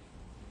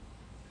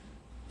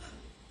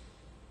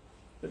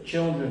 That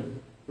children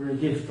were a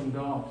gift from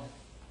God.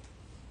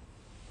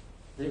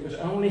 That it was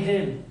only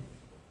Him.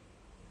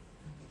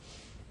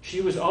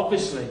 She was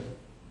obviously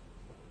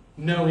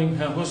knowing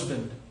her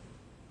husband,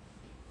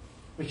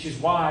 which is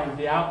why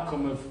the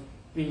outcome of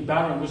being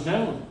barren was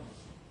known.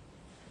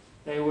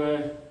 They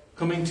were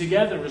coming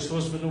together as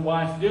husband and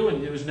wife do,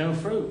 and there was no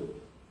fruit.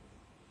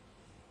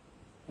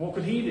 What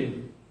could he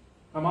do?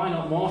 Am I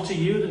not more to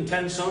you than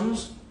 10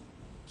 sons?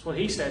 That's what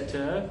he said to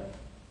her.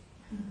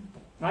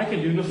 I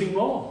can do nothing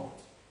more.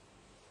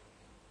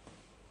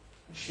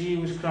 She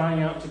was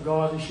crying out to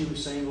God, and she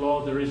was saying,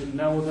 Lord, there is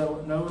no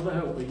other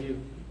hope but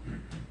you.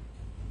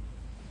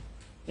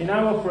 In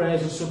our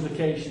prayers of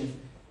supplication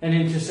and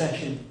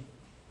intercession,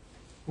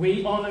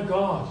 we honour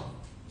God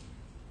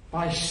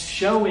by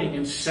showing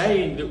and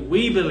saying that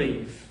we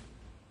believe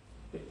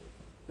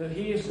that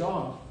He is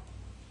God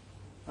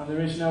and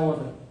there is no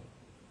other.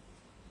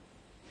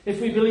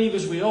 If we believe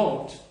as we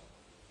ought,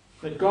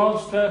 that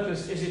God's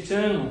purpose is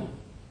eternal,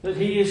 that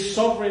He is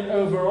sovereign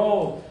over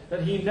all,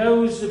 that He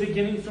knows the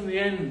beginning from the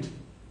end,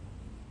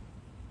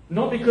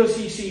 not because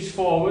He sees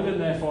forward and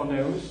therefore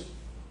knows,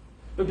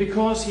 but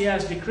because He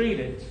has decreed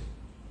it,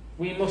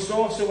 we must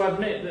also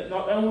admit that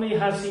not only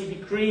has He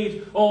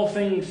decreed all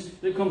things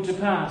that come to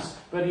pass,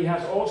 but He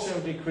has also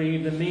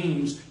decreed the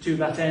means to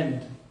that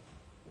end.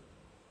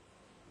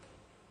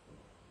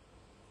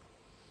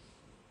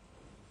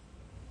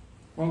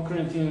 (1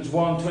 Corinthians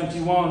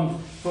 1:21)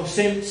 For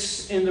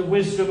since in the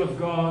wisdom of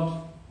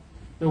God,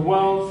 the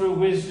world through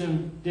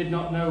wisdom did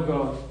not know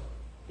God,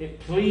 it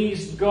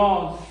pleased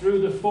God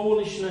through the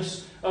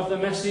foolishness of the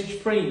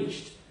message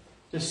preached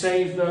to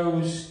save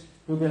those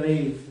who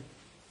believe.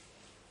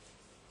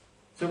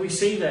 So we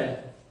see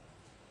there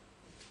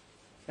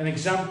an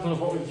example of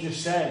what we've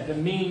just said, the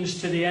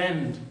means to the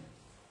end.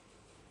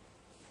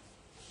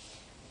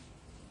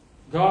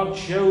 God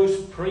chose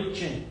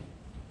preaching,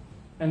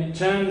 and it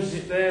terms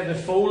it there the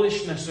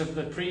foolishness of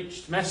the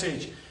preached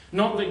message.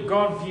 Not that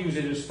God views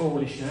it as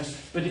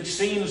foolishness, but it's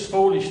seen as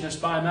foolishness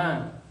by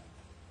man.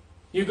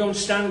 You go and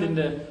stand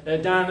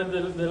down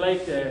at the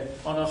lake there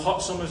on a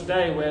hot summer's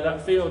day where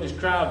that field is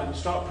crowded and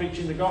start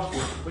preaching the gospel,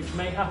 which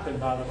may happen,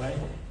 by the way.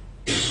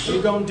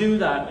 You go and do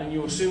that and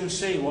you'll soon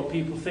see what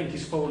people think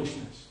is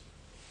foolishness.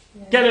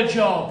 Yeah. Get a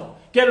job.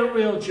 Get a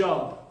real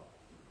job.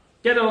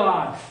 Get a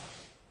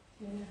life.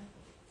 Yeah.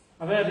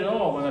 I've heard it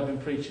all when I've been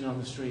preaching on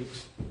the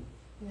streets.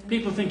 Yeah.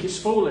 People think it's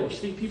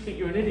foolish. People think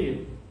you're an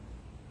idiot.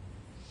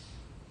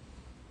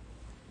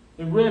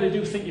 They really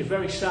do think you're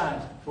very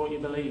sad for what you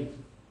believe.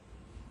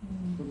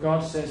 But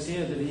God says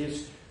here that He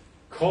has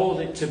called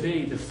it to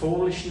be the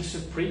foolishness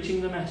of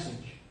preaching the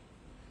message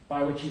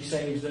by which He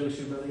saves those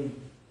who believe.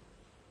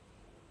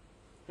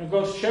 And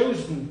God's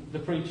chosen the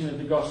preaching of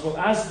the gospel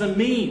as the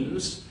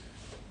means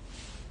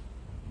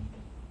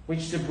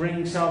which to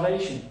bring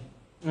salvation.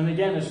 And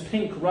again, as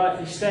Pink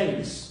rightly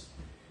states,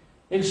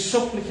 in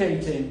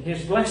supplicating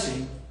His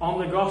blessing on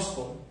the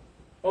gospel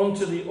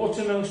unto the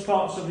uttermost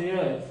parts of the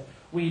earth,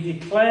 we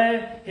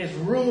declare His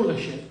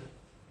rulership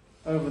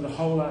over the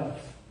whole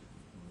earth.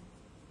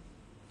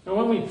 And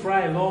when we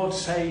pray, Lord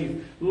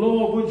save,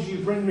 Lord would you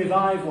bring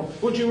revival,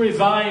 would you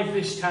revive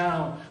this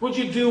town, would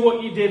you do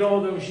what you did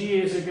all those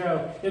years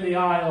ago in the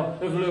Isle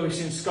of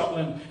Lewis in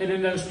Scotland and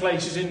in those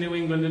places in New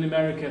England and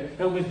America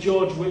and with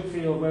George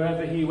Whitfield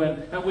wherever he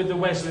went and with the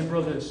Wesley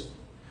brothers.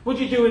 Would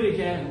you do it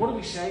again? What are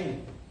we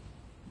saying?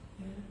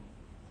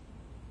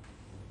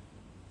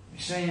 We're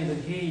saying that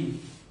He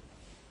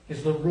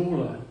is the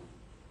ruler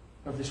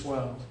of this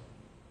world.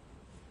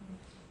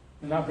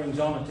 And that brings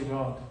honour to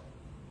God.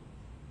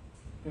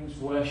 Brings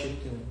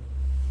worship to Him.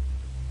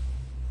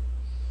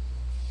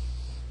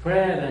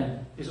 Prayer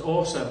then is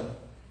also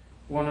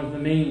one of the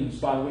means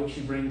by which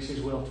He brings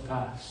His will to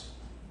pass.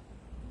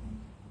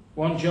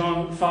 1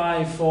 John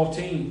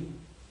 5:14.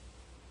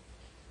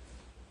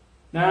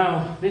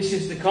 Now this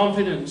is the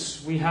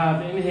confidence we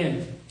have in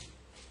Him,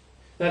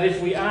 that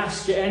if we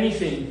ask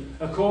anything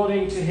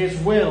according to His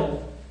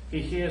will,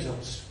 He hears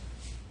us.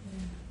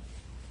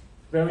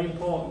 Very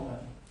important then.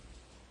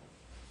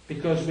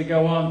 Because we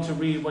go on to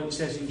read what it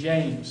says in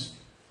James.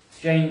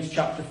 James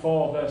chapter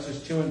 4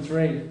 verses 2 and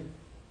 3.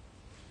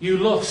 You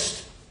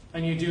lust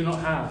and you do not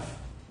have.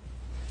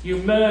 You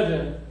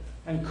murder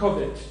and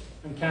covet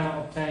and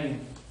cannot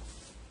obtain.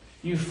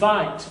 You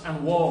fight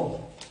and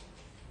war.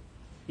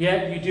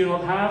 Yet you do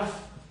not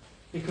have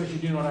because you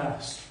do not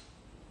ask.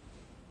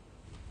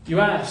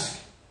 You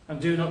ask and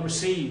do not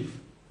receive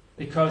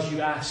because you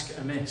ask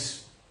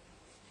amiss,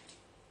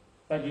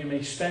 that you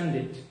may spend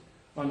it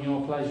on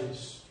your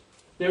pleasures.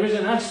 There is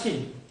an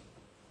asking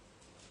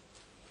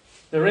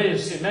There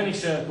is, in many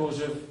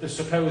circles of the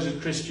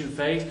supposed Christian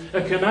faith,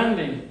 a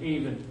commanding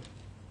even.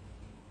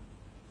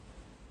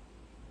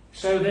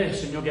 Sow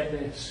this and you'll get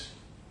this.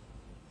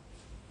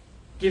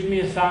 Give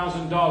me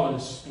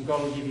 $1,000 and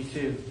God will give you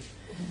 2.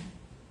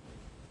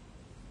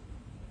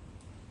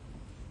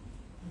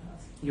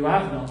 You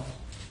have not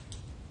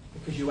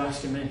because you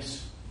ask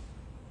amiss.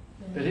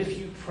 But if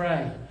you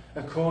pray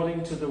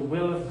according to the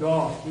will of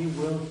God, He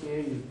will hear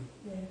you.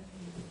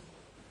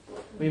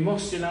 We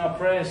must in our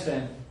prayers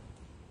then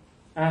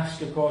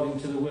ask according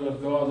to the will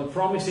of God. The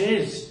promise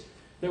is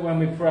that when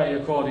we pray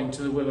according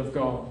to the will of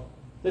God,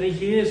 that He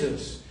hears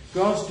us.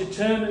 God's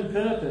determined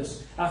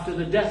purpose after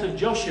the death of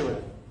Joshua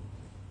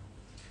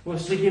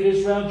was to give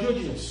Israel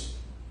judges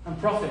and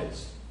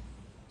prophets.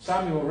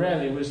 Samuel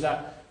really was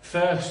that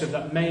first of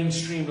that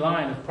mainstream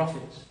line of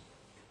prophets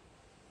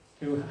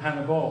who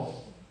Hannah bore.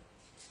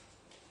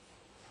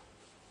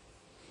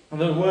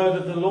 And the word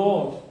of the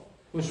Lord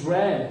was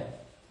rare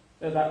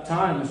at that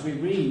time, as we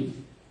read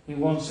in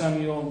 1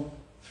 Samuel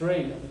 3,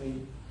 I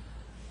believe.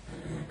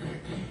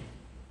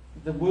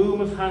 The womb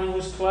of Hannah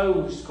was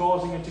closed,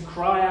 causing her to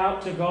cry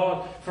out to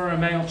God for a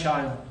male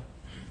child.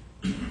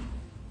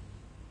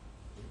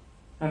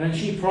 And then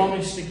she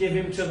promised to give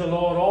him to the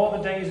Lord all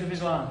the days of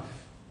his life.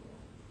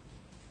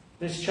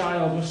 This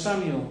child was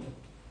Samuel,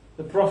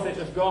 the prophet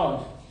of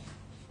God,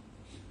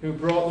 who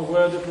brought the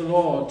word of the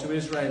Lord to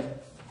Israel.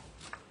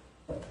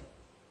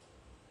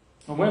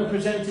 And when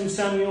presenting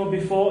Samuel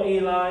before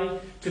Eli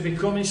to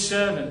become his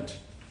servant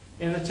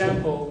in the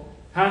temple,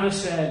 Hannah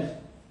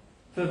said,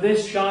 "For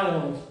this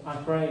child I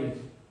prayed,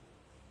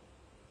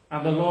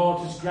 and the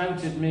Lord has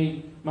granted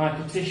me my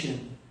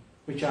petition,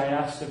 which I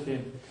asked of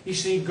him." You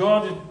see,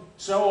 God had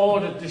so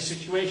ordered this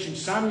situation.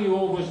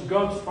 Samuel was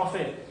God's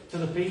prophet to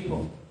the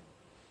people.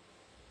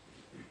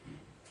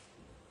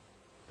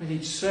 But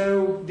he'd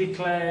so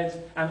declared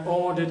and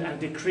ordered and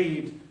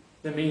decreed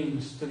the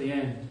means to the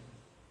end,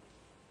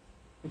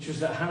 which was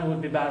that Hannah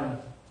would be barren.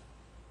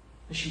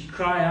 As she'd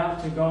cry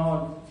out to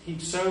God,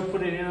 He'd so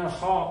put it in her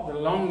heart, the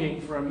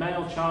longing for a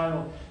male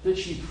child, that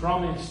she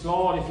promised,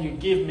 "Lord, if you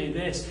give me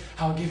this,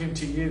 I'll give him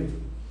to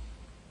you."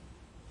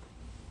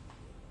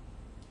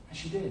 And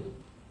she did.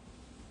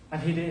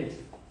 And he did.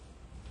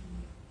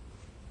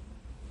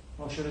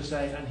 Or should I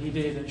say, and he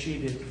did and she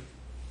did.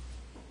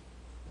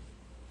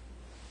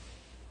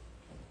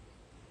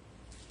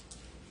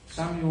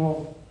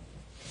 Samuel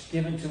was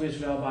given to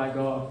Israel by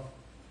God.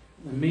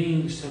 The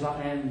means to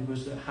that end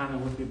was that Hannah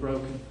would be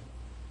broken.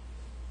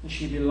 And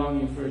she'd be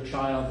longing for a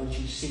child, and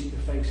she'd seek the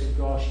face of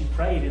God. She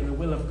prayed in the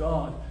will of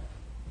God,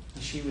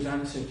 and she was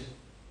answered.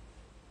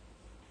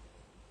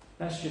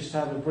 Let's just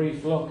have a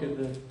brief look at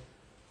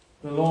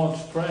the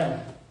Lord's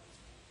Prayer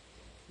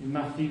in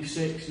Matthew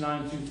 6,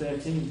 9 through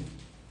 13.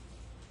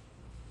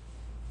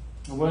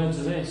 The words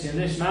are this: "In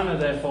this manner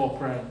therefore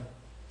pray,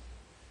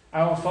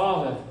 Our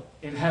Father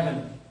in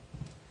heaven,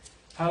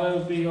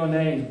 hallowed be your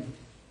name.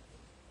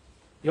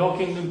 Your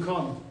kingdom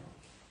come,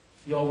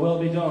 your will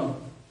be done,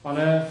 on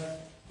earth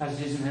as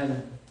it is in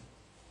heaven.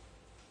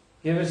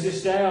 Give us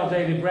this day our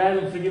daily bread,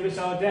 and forgive us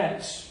our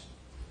debts,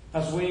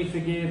 as we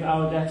forgive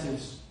our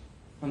debtors.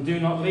 And do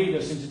not lead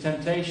us into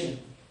temptation,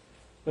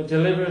 but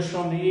deliver us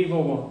from the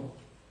evil one.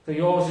 For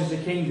yours is the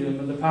kingdom,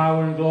 and the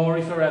power and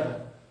glory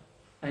forever.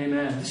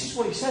 Amen." This is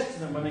what he said to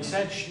them when they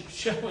said,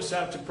 "Show us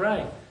how to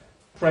pray."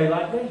 Pray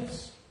like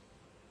this.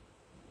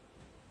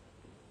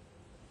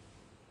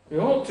 We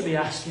ought to be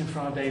asking for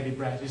our daily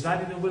bread. Is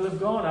that in the will of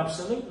God?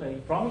 Absolutely. He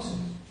promises.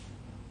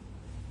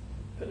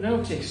 But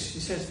notice, he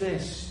says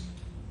this: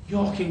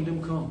 "Your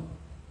kingdom come."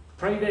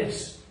 Pray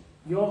this: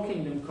 "Your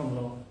kingdom come,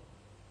 Lord.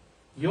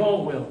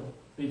 Your will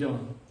be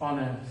done on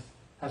earth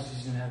as it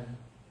is in heaven."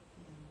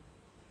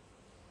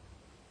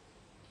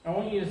 I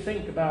want you to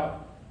think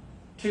about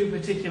 2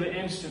 particular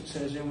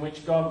instances in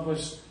which God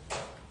was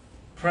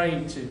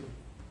prayed to,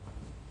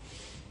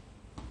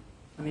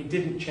 and He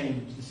didn't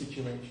change the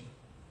situation.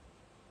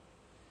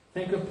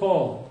 Think of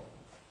Paul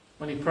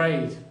when he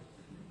prayed,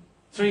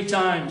 "3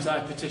 times I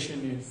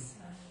petition you,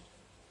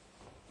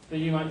 that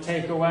you might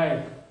take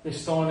away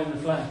this thorn in the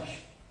flesh."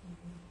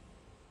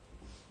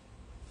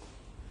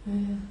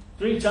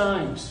 3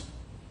 times.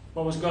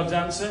 What was God's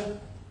answer?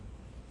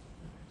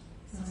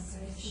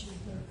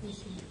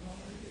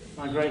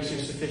 "My grace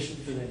is sufficient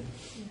for thee."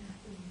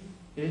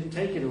 He didn't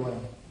take it away.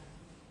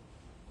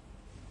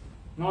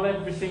 Not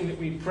everything that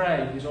we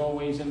pray is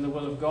always in the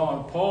will of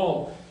God.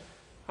 Paul,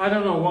 I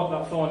don't know what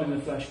that thorn in the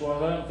flesh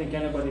was. I don't think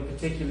anybody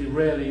particularly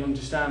really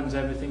understands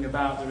everything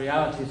about the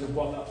realities of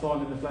what that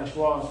thorn in the flesh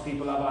was.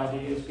 People have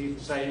ideas.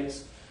 People say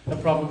it's a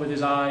problem with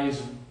his eyes.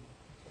 And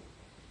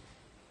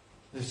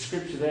the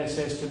scripture there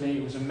says to me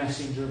it was a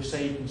messenger of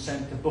Satan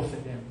sent to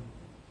buffet him.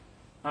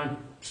 And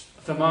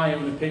for my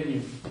own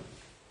opinion,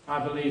 I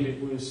believe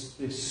it was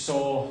this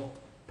sore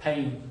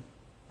pain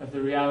of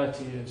the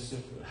reality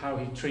of how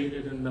he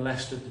treated and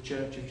molested the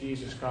Church of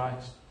Jesus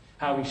Christ.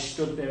 How he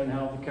stood there and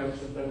held the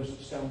coats of those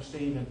that stoned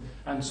Stephen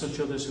and such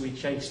others who he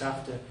chased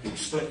after,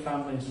 split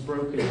families and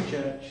broken the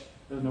church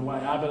in a way.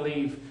 I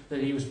believe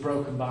that he was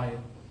broken by it.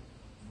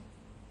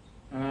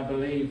 And I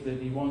believe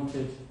that he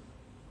wanted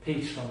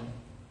peace from him.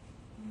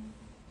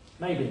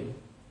 Maybe.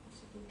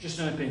 Just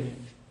an opinion.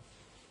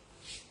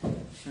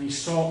 And he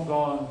sought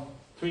God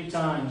 3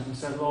 times and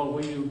said, Lord,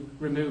 will you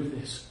remove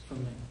this from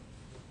me?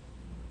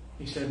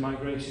 He said, my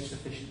grace is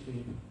sufficient for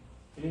you.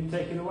 He didn't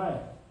take it away.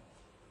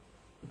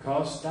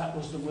 Because that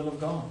was the will of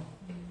God.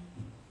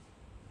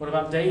 What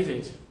about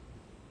David?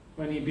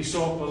 When he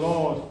besought the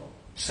Lord,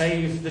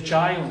 save the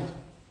child.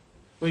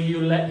 Will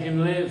you let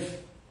him live?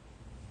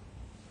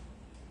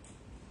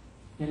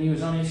 And he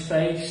was on his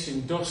face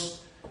in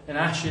dust and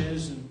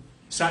ashes and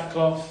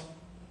sackcloth.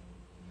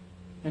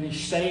 And he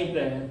stayed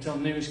there until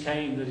news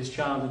came that his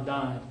child had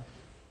died.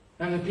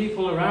 And the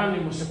people around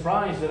him were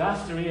surprised that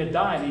after he had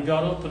died, he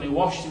got up and he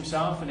washed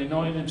himself and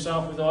anointed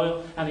himself with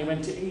oil and he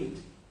went to eat.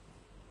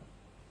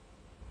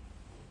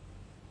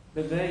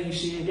 But there you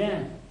see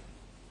again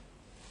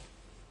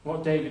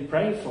what David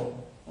prayed for,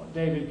 what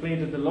David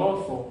pleaded the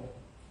Lord for,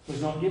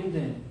 was not given to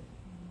him.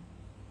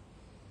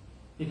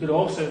 He could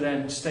also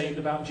then state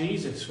about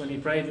Jesus when he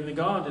prayed in the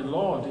garden,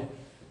 Lord,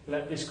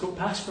 let this cup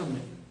pass from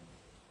me.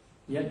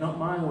 Yet not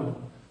my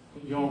will,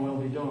 but your will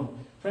be done.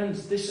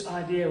 Friends, this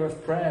idea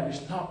of prayer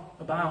is not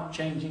about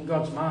changing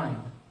God's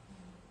mind.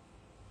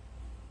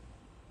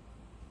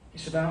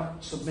 It's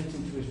about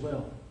submitting to his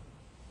will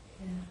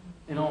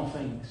in all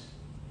things.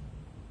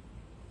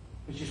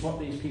 Which is what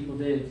these people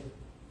did.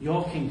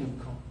 Your kingdom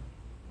come.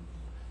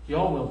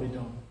 Your will be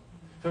done.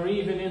 For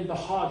even in the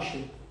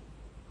hardship,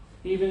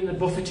 even in the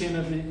buffeting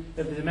of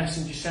the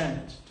messenger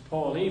sent to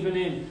Paul, even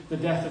in the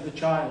death of the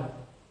child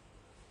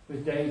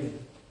with David,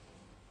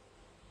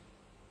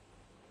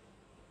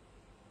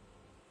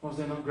 was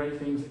there not great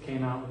things that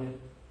came out of it?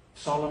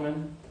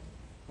 Solomon,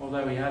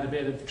 although he had a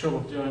bit of trouble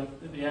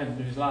at the end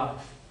of his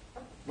life,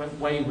 went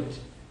wayward.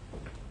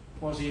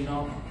 Was he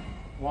not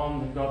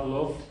one that God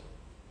loved?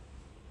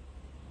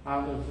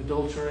 Out of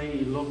adultery,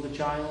 he loved the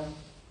child,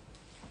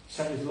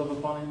 set his love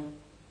upon him.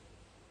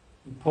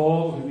 And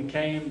Paul, who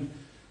became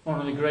one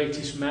of the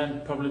greatest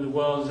men probably the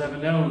world has ever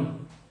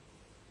known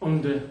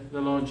under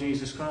the Lord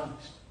Jesus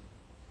Christ.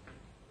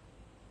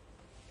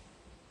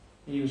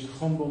 He was a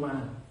humble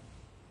man,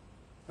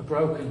 a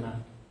broken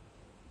man,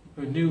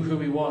 who knew who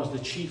he was, the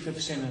chief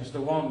of sinners,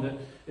 the one that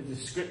in the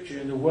scripture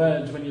and the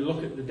words, when you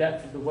look at the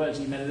depth of the words,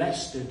 he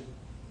molested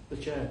the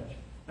church.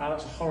 Now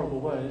that's a horrible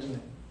word, isn't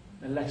it?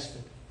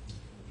 Molested.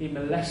 He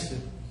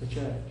molested the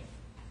church.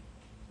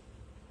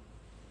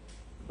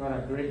 God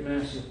had great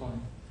mercy upon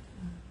him.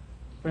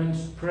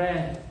 Friends,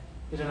 prayer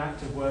is an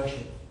act of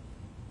worship.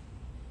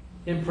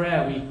 In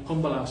prayer we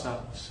humble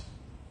ourselves.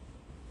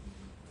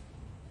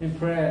 In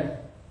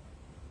prayer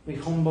we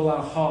humble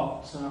our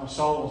hearts and our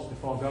souls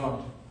before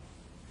God.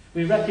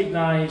 We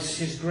recognise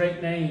his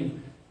great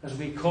name as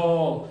we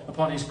call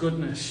upon his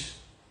goodness,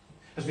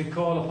 as we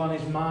call upon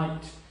his might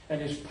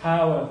and his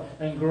power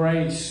and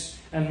grace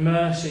and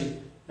mercy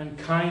and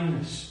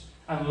kindness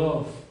and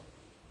love.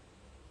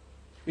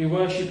 We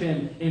worship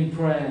him in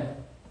prayer,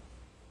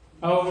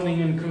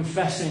 owning and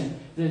confessing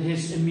that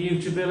his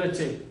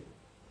immutability,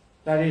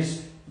 that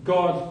is,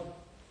 God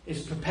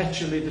is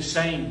perpetually the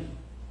same,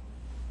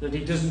 that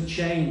he doesn't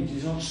change,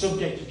 he's not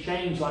subject to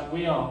change like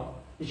we are,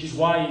 which is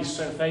why he's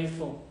so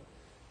faithful.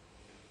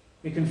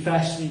 We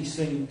confess these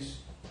things.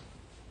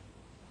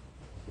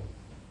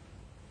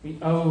 We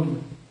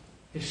own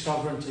his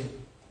sovereignty.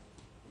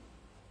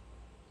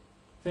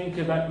 Think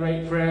of that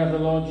great prayer of the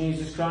Lord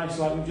Jesus Christ,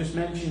 like we've just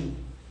mentioned,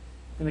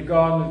 in the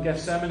Garden of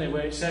Gethsemane,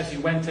 where it says he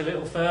went a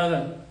little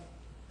further,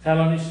 fell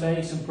on his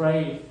face and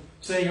prayed,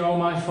 saying, "O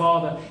my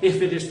Father,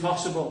 if it is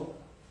possible,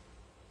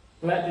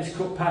 let this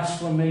cup pass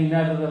from me,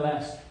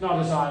 nevertheless, not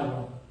as I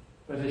will,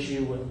 but as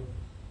you will."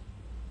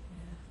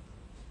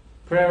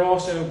 Prayer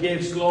also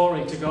gives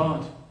glory to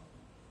God.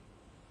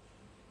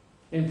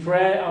 In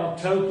prayer, our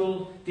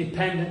total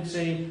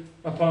dependency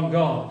upon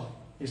God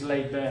is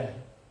laid bare.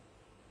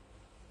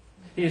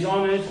 He is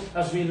honoured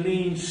as we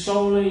lean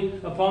solely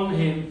upon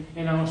him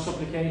in our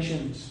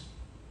supplications.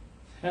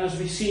 And as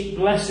we seek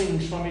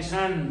blessings from his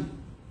hand,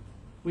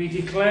 we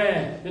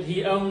declare that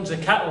he owns a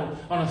cattle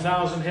on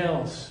 1,000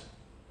 hills.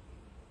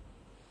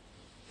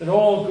 That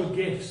all good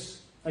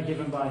gifts are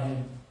given by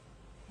him.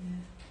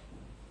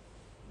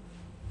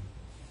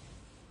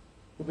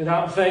 But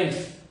without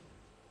faith,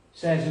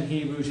 says in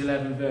Hebrews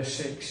 11 verse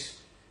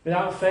 6,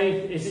 without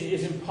faith it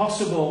is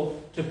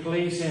impossible to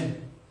please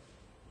him.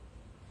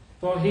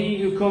 For he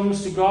who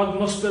comes to God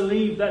must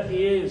believe that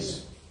he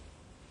is,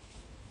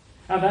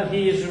 and that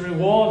he is a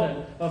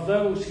rewarder of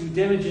those who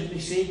diligently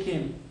seek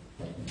him.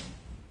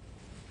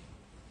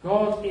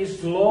 God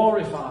is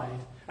glorified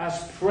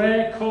as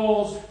prayer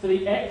calls for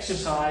the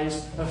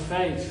exercise of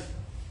faith,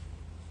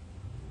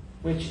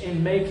 which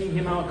in making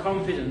him our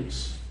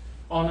confidence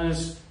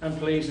honours and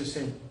pleases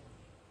him.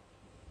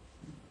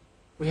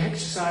 We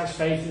exercise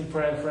faith in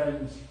prayer,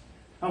 friends,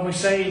 and we're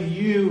saying,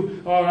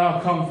 "You are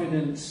our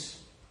confidence."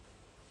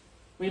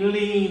 We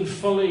lean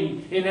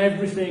fully in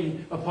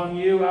everything upon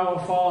you, our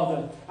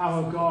Father,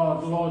 our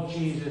God, Lord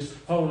Jesus,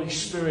 Holy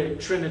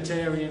Spirit,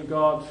 Trinitarian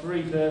God,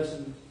 3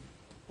 persons,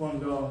 1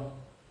 God.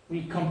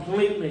 We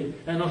completely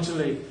and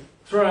utterly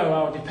throw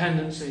our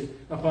dependency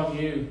upon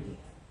you.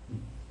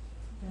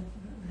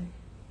 Definitely.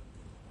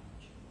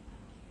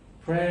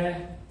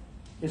 Prayer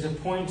is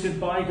appointed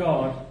by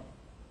God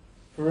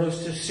for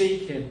us to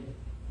seek Him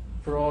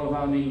for all of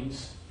our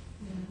needs.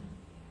 Yeah.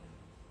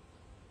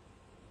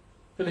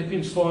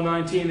 Philippians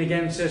 4:19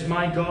 again says,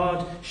 "My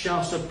God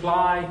shall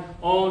supply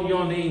all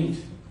your need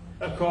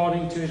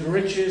according to His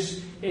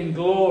riches in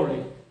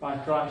glory by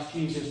Christ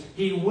Jesus."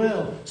 He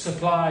will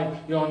supply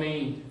your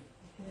need.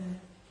 Yeah.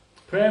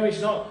 Prayer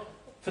is not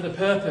for the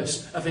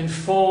purpose of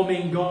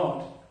informing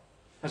God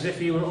as if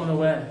He were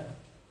unaware.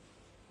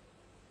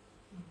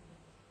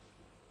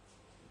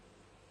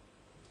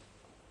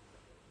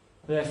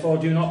 Therefore,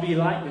 do not be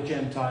like the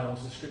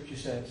Gentiles, the Scripture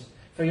says.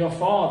 For your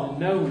Father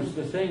knows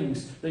the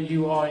things that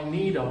you are in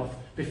need of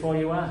before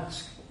you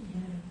ask. Yeah.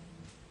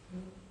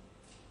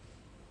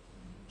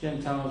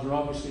 Gentiles are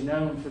obviously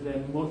known for their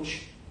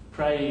much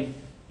praying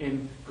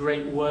in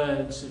great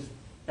words of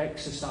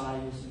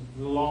exercise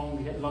and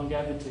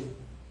longevity.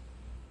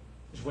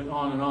 Just went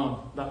on and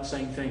on, that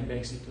same thing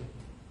basically.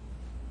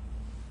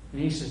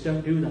 And he says,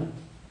 don't do that.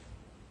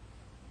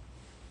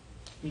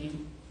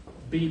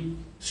 Be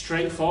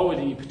straightforward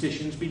in your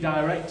petitions, be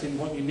direct in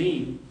what you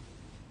need.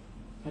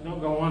 And don't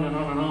go on and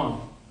on and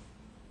on.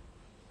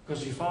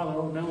 Because your Father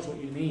knows what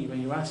you need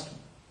when you ask Him.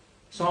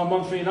 Psalm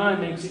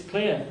 139 makes it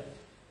clear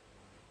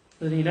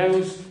that He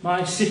knows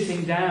my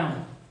sitting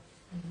down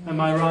and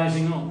my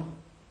rising up.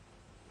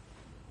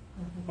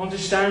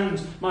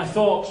 Understands my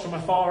thoughts from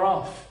afar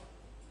off.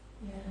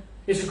 Yeah.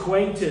 Is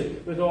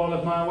acquainted with all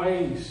of my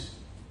ways.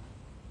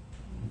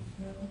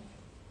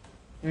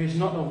 There is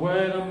not a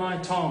word on my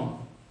tongue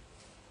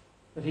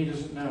that He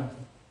doesn't know.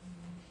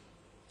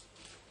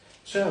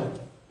 So,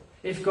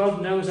 if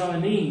God knows our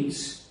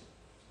needs,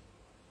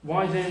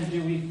 why then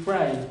do we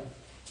pray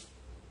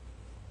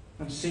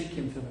and seek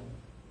Him for them?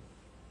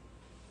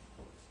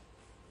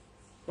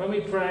 When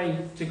we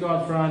pray to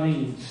God for our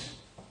needs,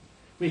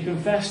 we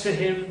confess to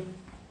Him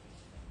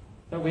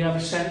that we have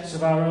a sense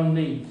of our own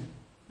need,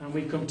 and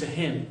we come to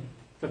Him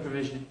for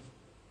provision.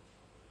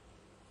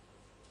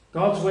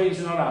 God's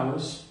ways are not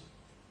ours,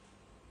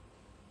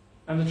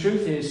 and the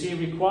truth is, He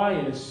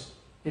requires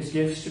His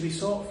gifts to be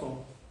sought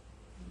for.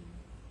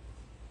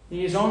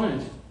 He is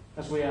honoured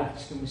as we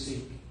ask and we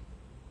seek.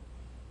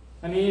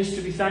 And He is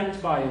to be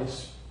thanked by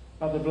us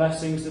for the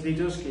blessings that He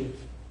does give.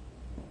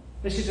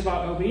 This is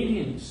about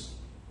obedience.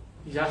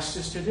 He's asked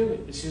us to do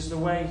it. This is the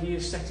way He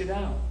has set it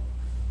out.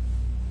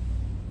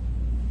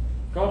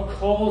 God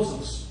calls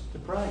us to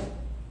pray.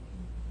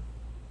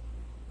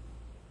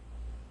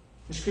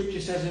 The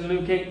Scripture says in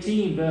Luke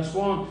 18 verse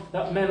 1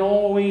 that men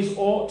always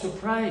ought to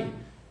pray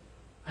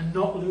and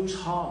not lose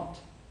heart.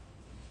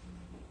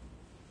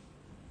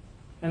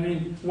 And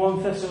in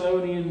 1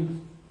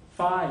 Thessalonians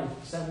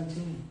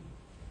 5:17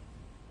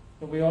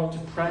 that we ought to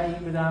pray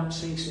without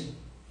ceasing.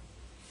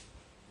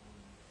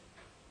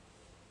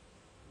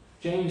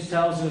 James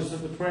tells us that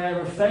the prayer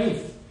of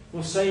faith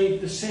will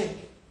save the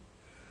sick.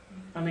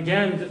 And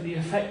again, that the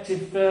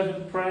effective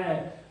fervent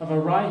prayer of a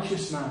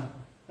righteous man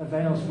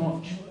avails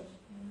much.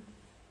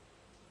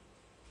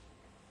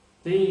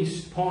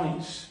 These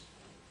points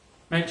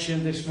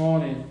mentioned this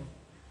morning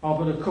are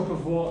but a cup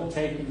of water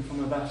taken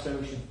from a vast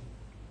ocean.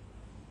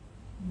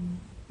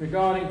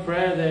 Regarding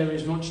prayer, there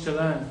is much to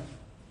learn,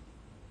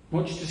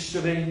 much to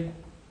study,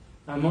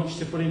 and much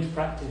to put into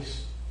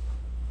practice.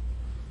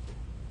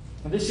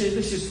 And this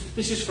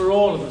is for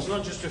all of us,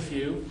 not just a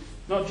few,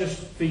 not just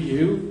for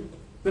you,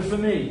 but for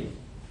me.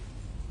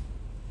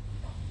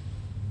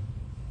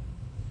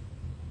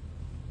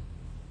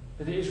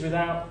 But it is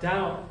without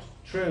doubt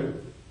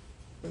true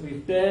that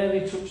we've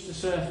barely touched the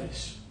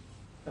surface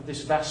of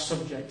this vast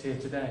subject here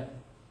today.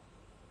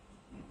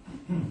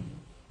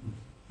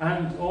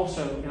 And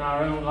also in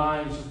our own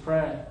lives of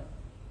prayer.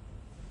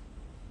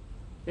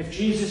 If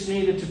Jesus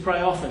needed to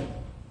pray often,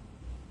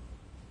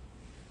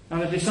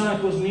 and the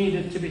disciples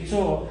needed to be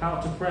taught how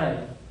to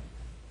pray,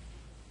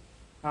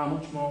 how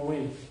much more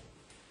we?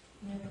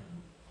 Yeah.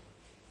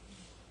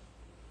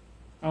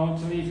 I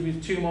want to leave you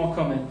with two more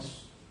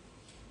comments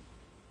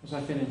as I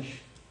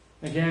finish.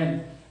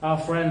 Again, our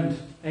friend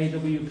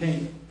A.W.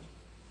 Pink.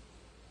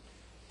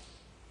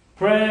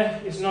 Prayer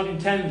is not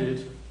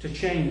intended to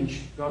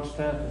change God's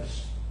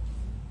purpose,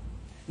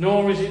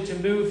 nor is it to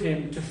move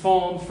Him to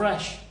form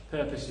fresh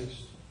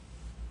purposes.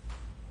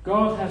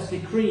 God has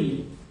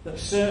decreed that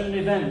certain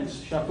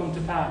events shall come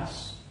to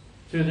pass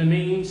through the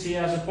means He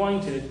has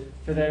appointed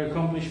for their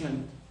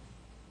accomplishment.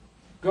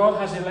 God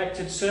has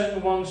elected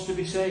certain ones to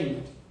be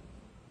saved,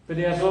 but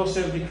He has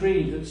also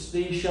decreed that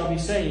these shall be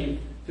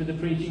saved through the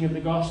preaching of the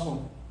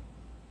gospel.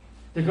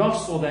 The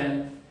gospel,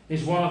 then,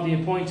 is one of the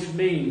appointed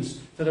means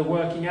for the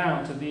working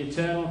out of the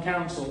eternal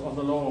counsel of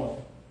the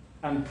Lord,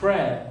 and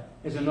prayer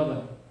is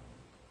another.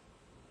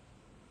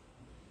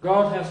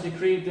 God has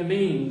decreed the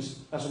means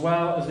as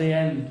well as the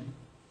end,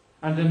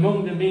 and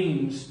among the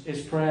means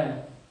is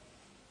prayer.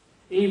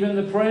 Even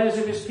the prayers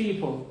of His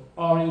people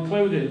are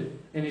included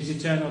in His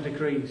eternal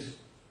decrees.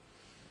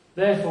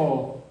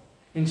 Therefore,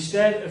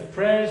 Instead of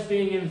prayers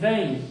being in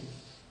vain,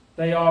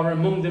 they are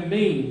among the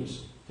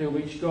means through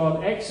which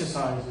God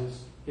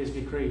exercises his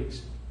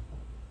decrees.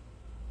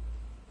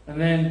 And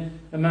then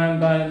a man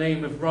by the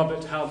name of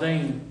Robert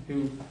Haldane,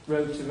 who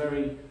wrote a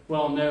very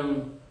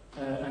well-known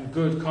and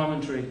good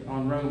commentary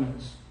on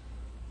Romans.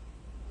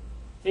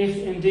 If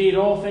indeed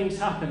all things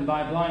happen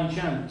by blind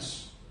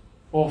chance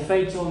or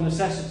fatal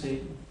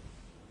necessity,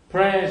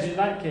 prayers in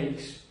that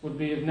case would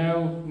be of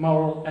no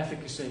moral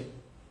efficacy,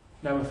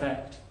 no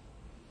effect,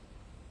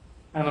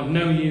 and of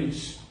no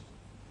use.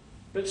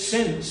 But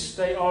since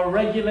they are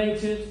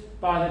regulated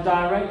by the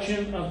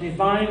direction of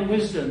divine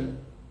wisdom,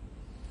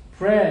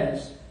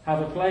 prayers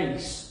have a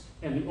place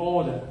in the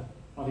order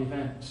of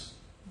events.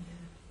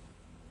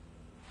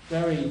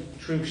 Very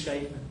true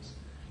statements.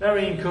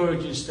 Very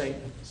encouraging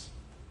statements.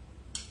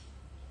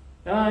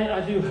 And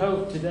I do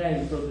hope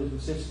today, brothers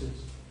and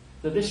sisters,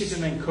 that this is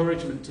an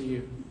encouragement to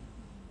you.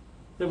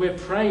 That we're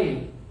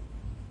praying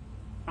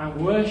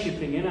and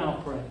worshipping in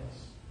our prayers,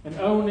 and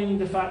owning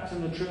the facts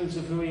and the truths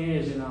of who he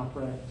is in our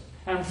prayers,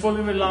 and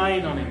fully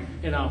relying on him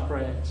in our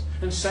prayers,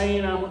 and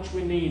saying how much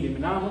we need him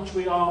and how much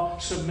we are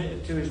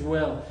submitted to his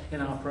will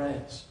in our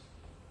prayers.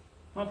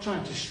 Not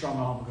trying to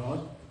strong-arm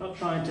God, not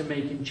trying to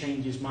make him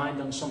change his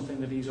mind on something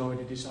that he's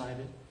already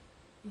decided.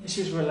 This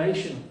is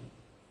relational.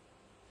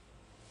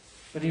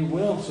 But he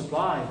will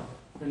supply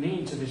the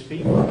needs of his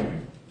people.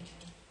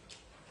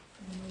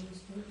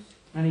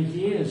 And he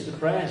hears the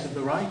prayers of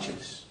the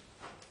righteous.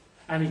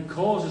 And he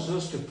causes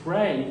us to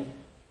pray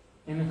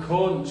in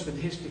accordance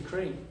with his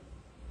decree.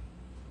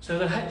 So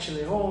that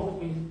actually all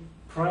that we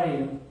pray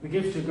and we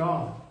give to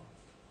God,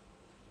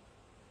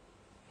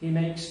 he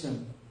makes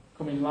them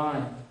come in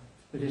line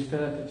with his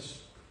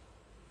purpose.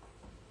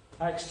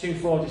 Acts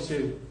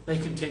 2:42, they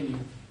continue.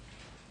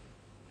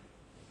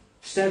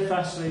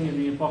 Steadfastly in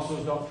the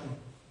apostles' doctrine,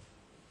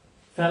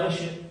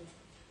 fellowship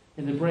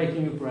in the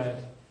breaking of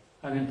bread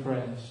and in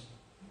prayers.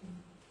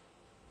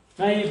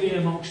 May it be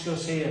amongst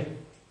us here,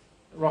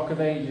 Rock of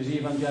Ages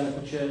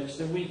Evangelical Church,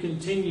 that we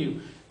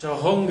continue to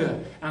hunger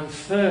and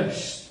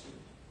thirst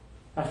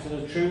after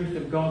the truth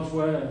of God's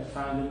word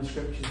found in the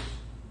Scriptures.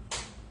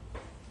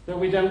 That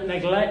we don't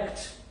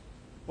neglect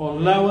or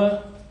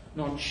lower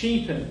nor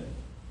cheapen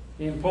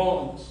the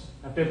importance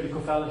of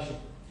biblical fellowship.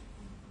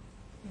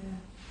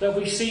 That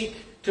we seek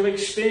to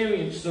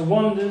experience the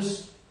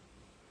wonders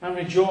and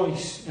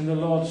rejoice in the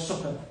Lord's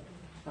Supper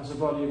as a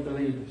body of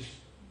believers.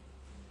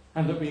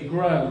 And that we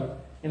grow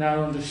in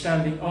our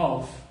understanding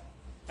of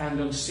and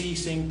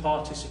unceasing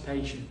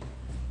participation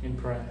in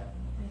prayer.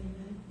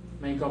 Amen.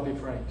 May God be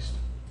praised.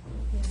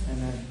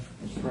 Amen.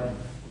 Let's pray.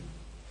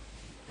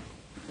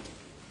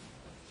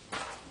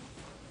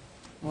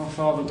 Our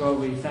Father God,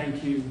 we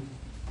thank you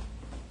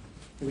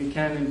that we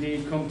can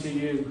indeed come to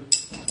you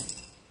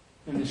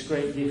in this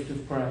great gift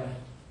of prayer.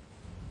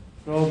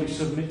 Lord, we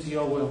submit to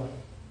your will.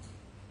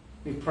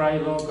 We pray,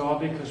 Lord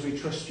God, because we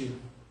trust you.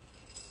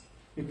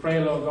 We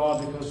pray, Lord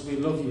God, because we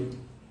love you.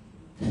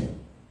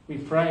 We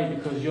pray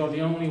because you're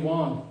the only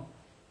one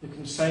who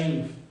can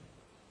save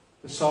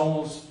the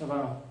souls of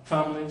our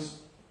families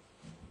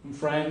and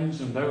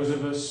friends and those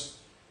of us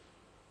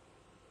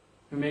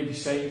who may be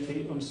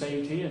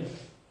unsaved here.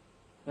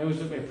 Those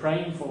that we're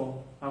praying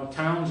for, our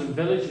towns and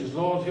villages.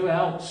 Lord, who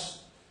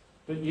else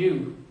but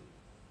you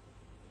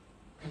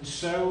can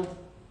so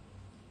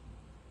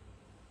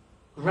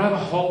grab a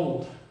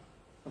hold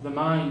of the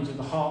minds and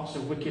the hearts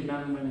of wicked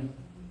men and women?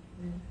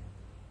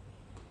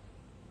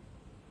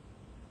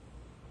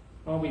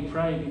 Lord, we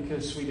pray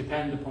because we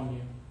depend upon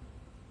you.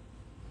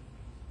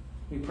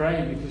 We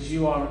pray because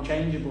you are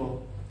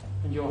unchangeable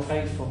and you are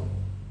faithful.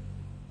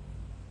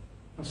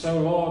 And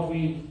so, Lord,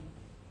 we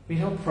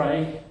don't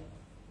pray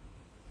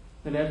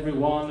that every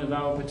one of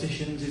our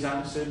petitions is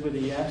answered with a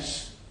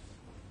yes.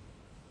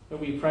 But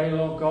we pray,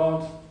 Lord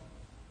God,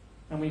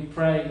 and we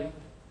pray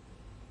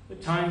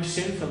at times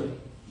sinfully,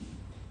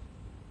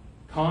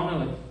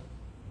 carnally.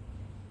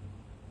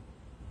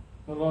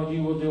 But Lord,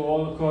 you will do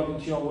all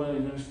according to your will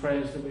in those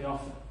prayers that we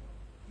offer.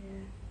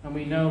 And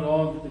we know,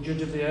 Lord, that the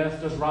Judge of the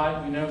earth does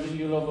right. We know that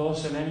you love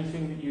us, and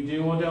anything that you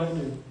do or don't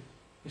do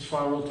is for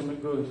our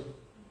ultimate good.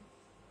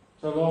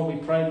 So, Lord,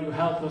 we pray that you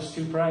help us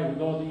to pray.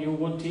 Lord, that you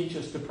would teach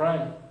us to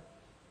pray.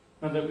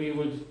 And that we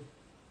would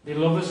be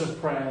lovers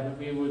of prayer. That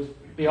we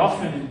would be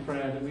often in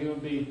prayer. That we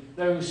would be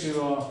those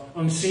who are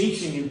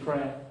unceasing in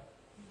prayer.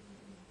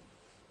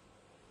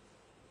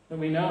 That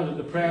we know that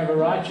the prayer of a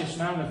righteous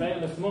man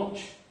availeth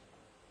much.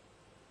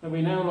 That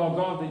we know, Lord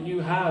God, that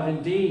you have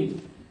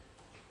indeed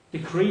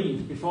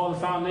decreed before the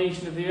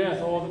foundation of the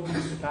earth all that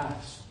comes to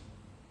pass.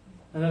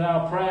 And that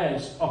our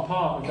prayers are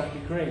part of that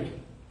decree.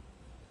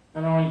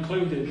 And are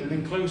included and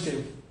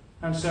inclusive.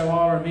 And so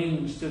are a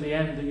means to the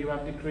end that you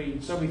have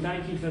decreed. So we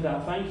thank you for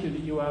that. Thank you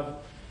that you have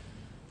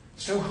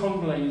so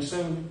humbly and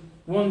so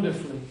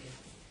wonderfully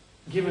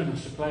given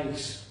us a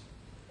place.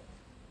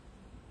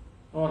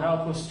 Lord,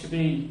 help us to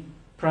be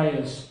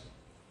prayers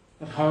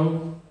at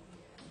home,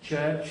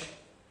 church,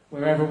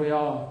 wherever we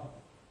are.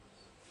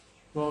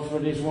 Lord, for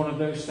it is one of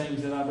those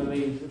things that I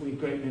believe that we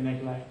greatly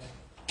neglect.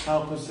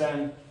 Help us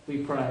then, we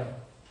pray,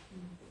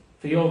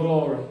 for your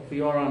glory, for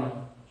your honour.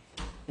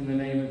 In the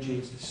name of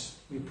Jesus,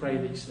 we pray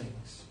these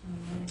things.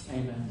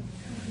 Amen.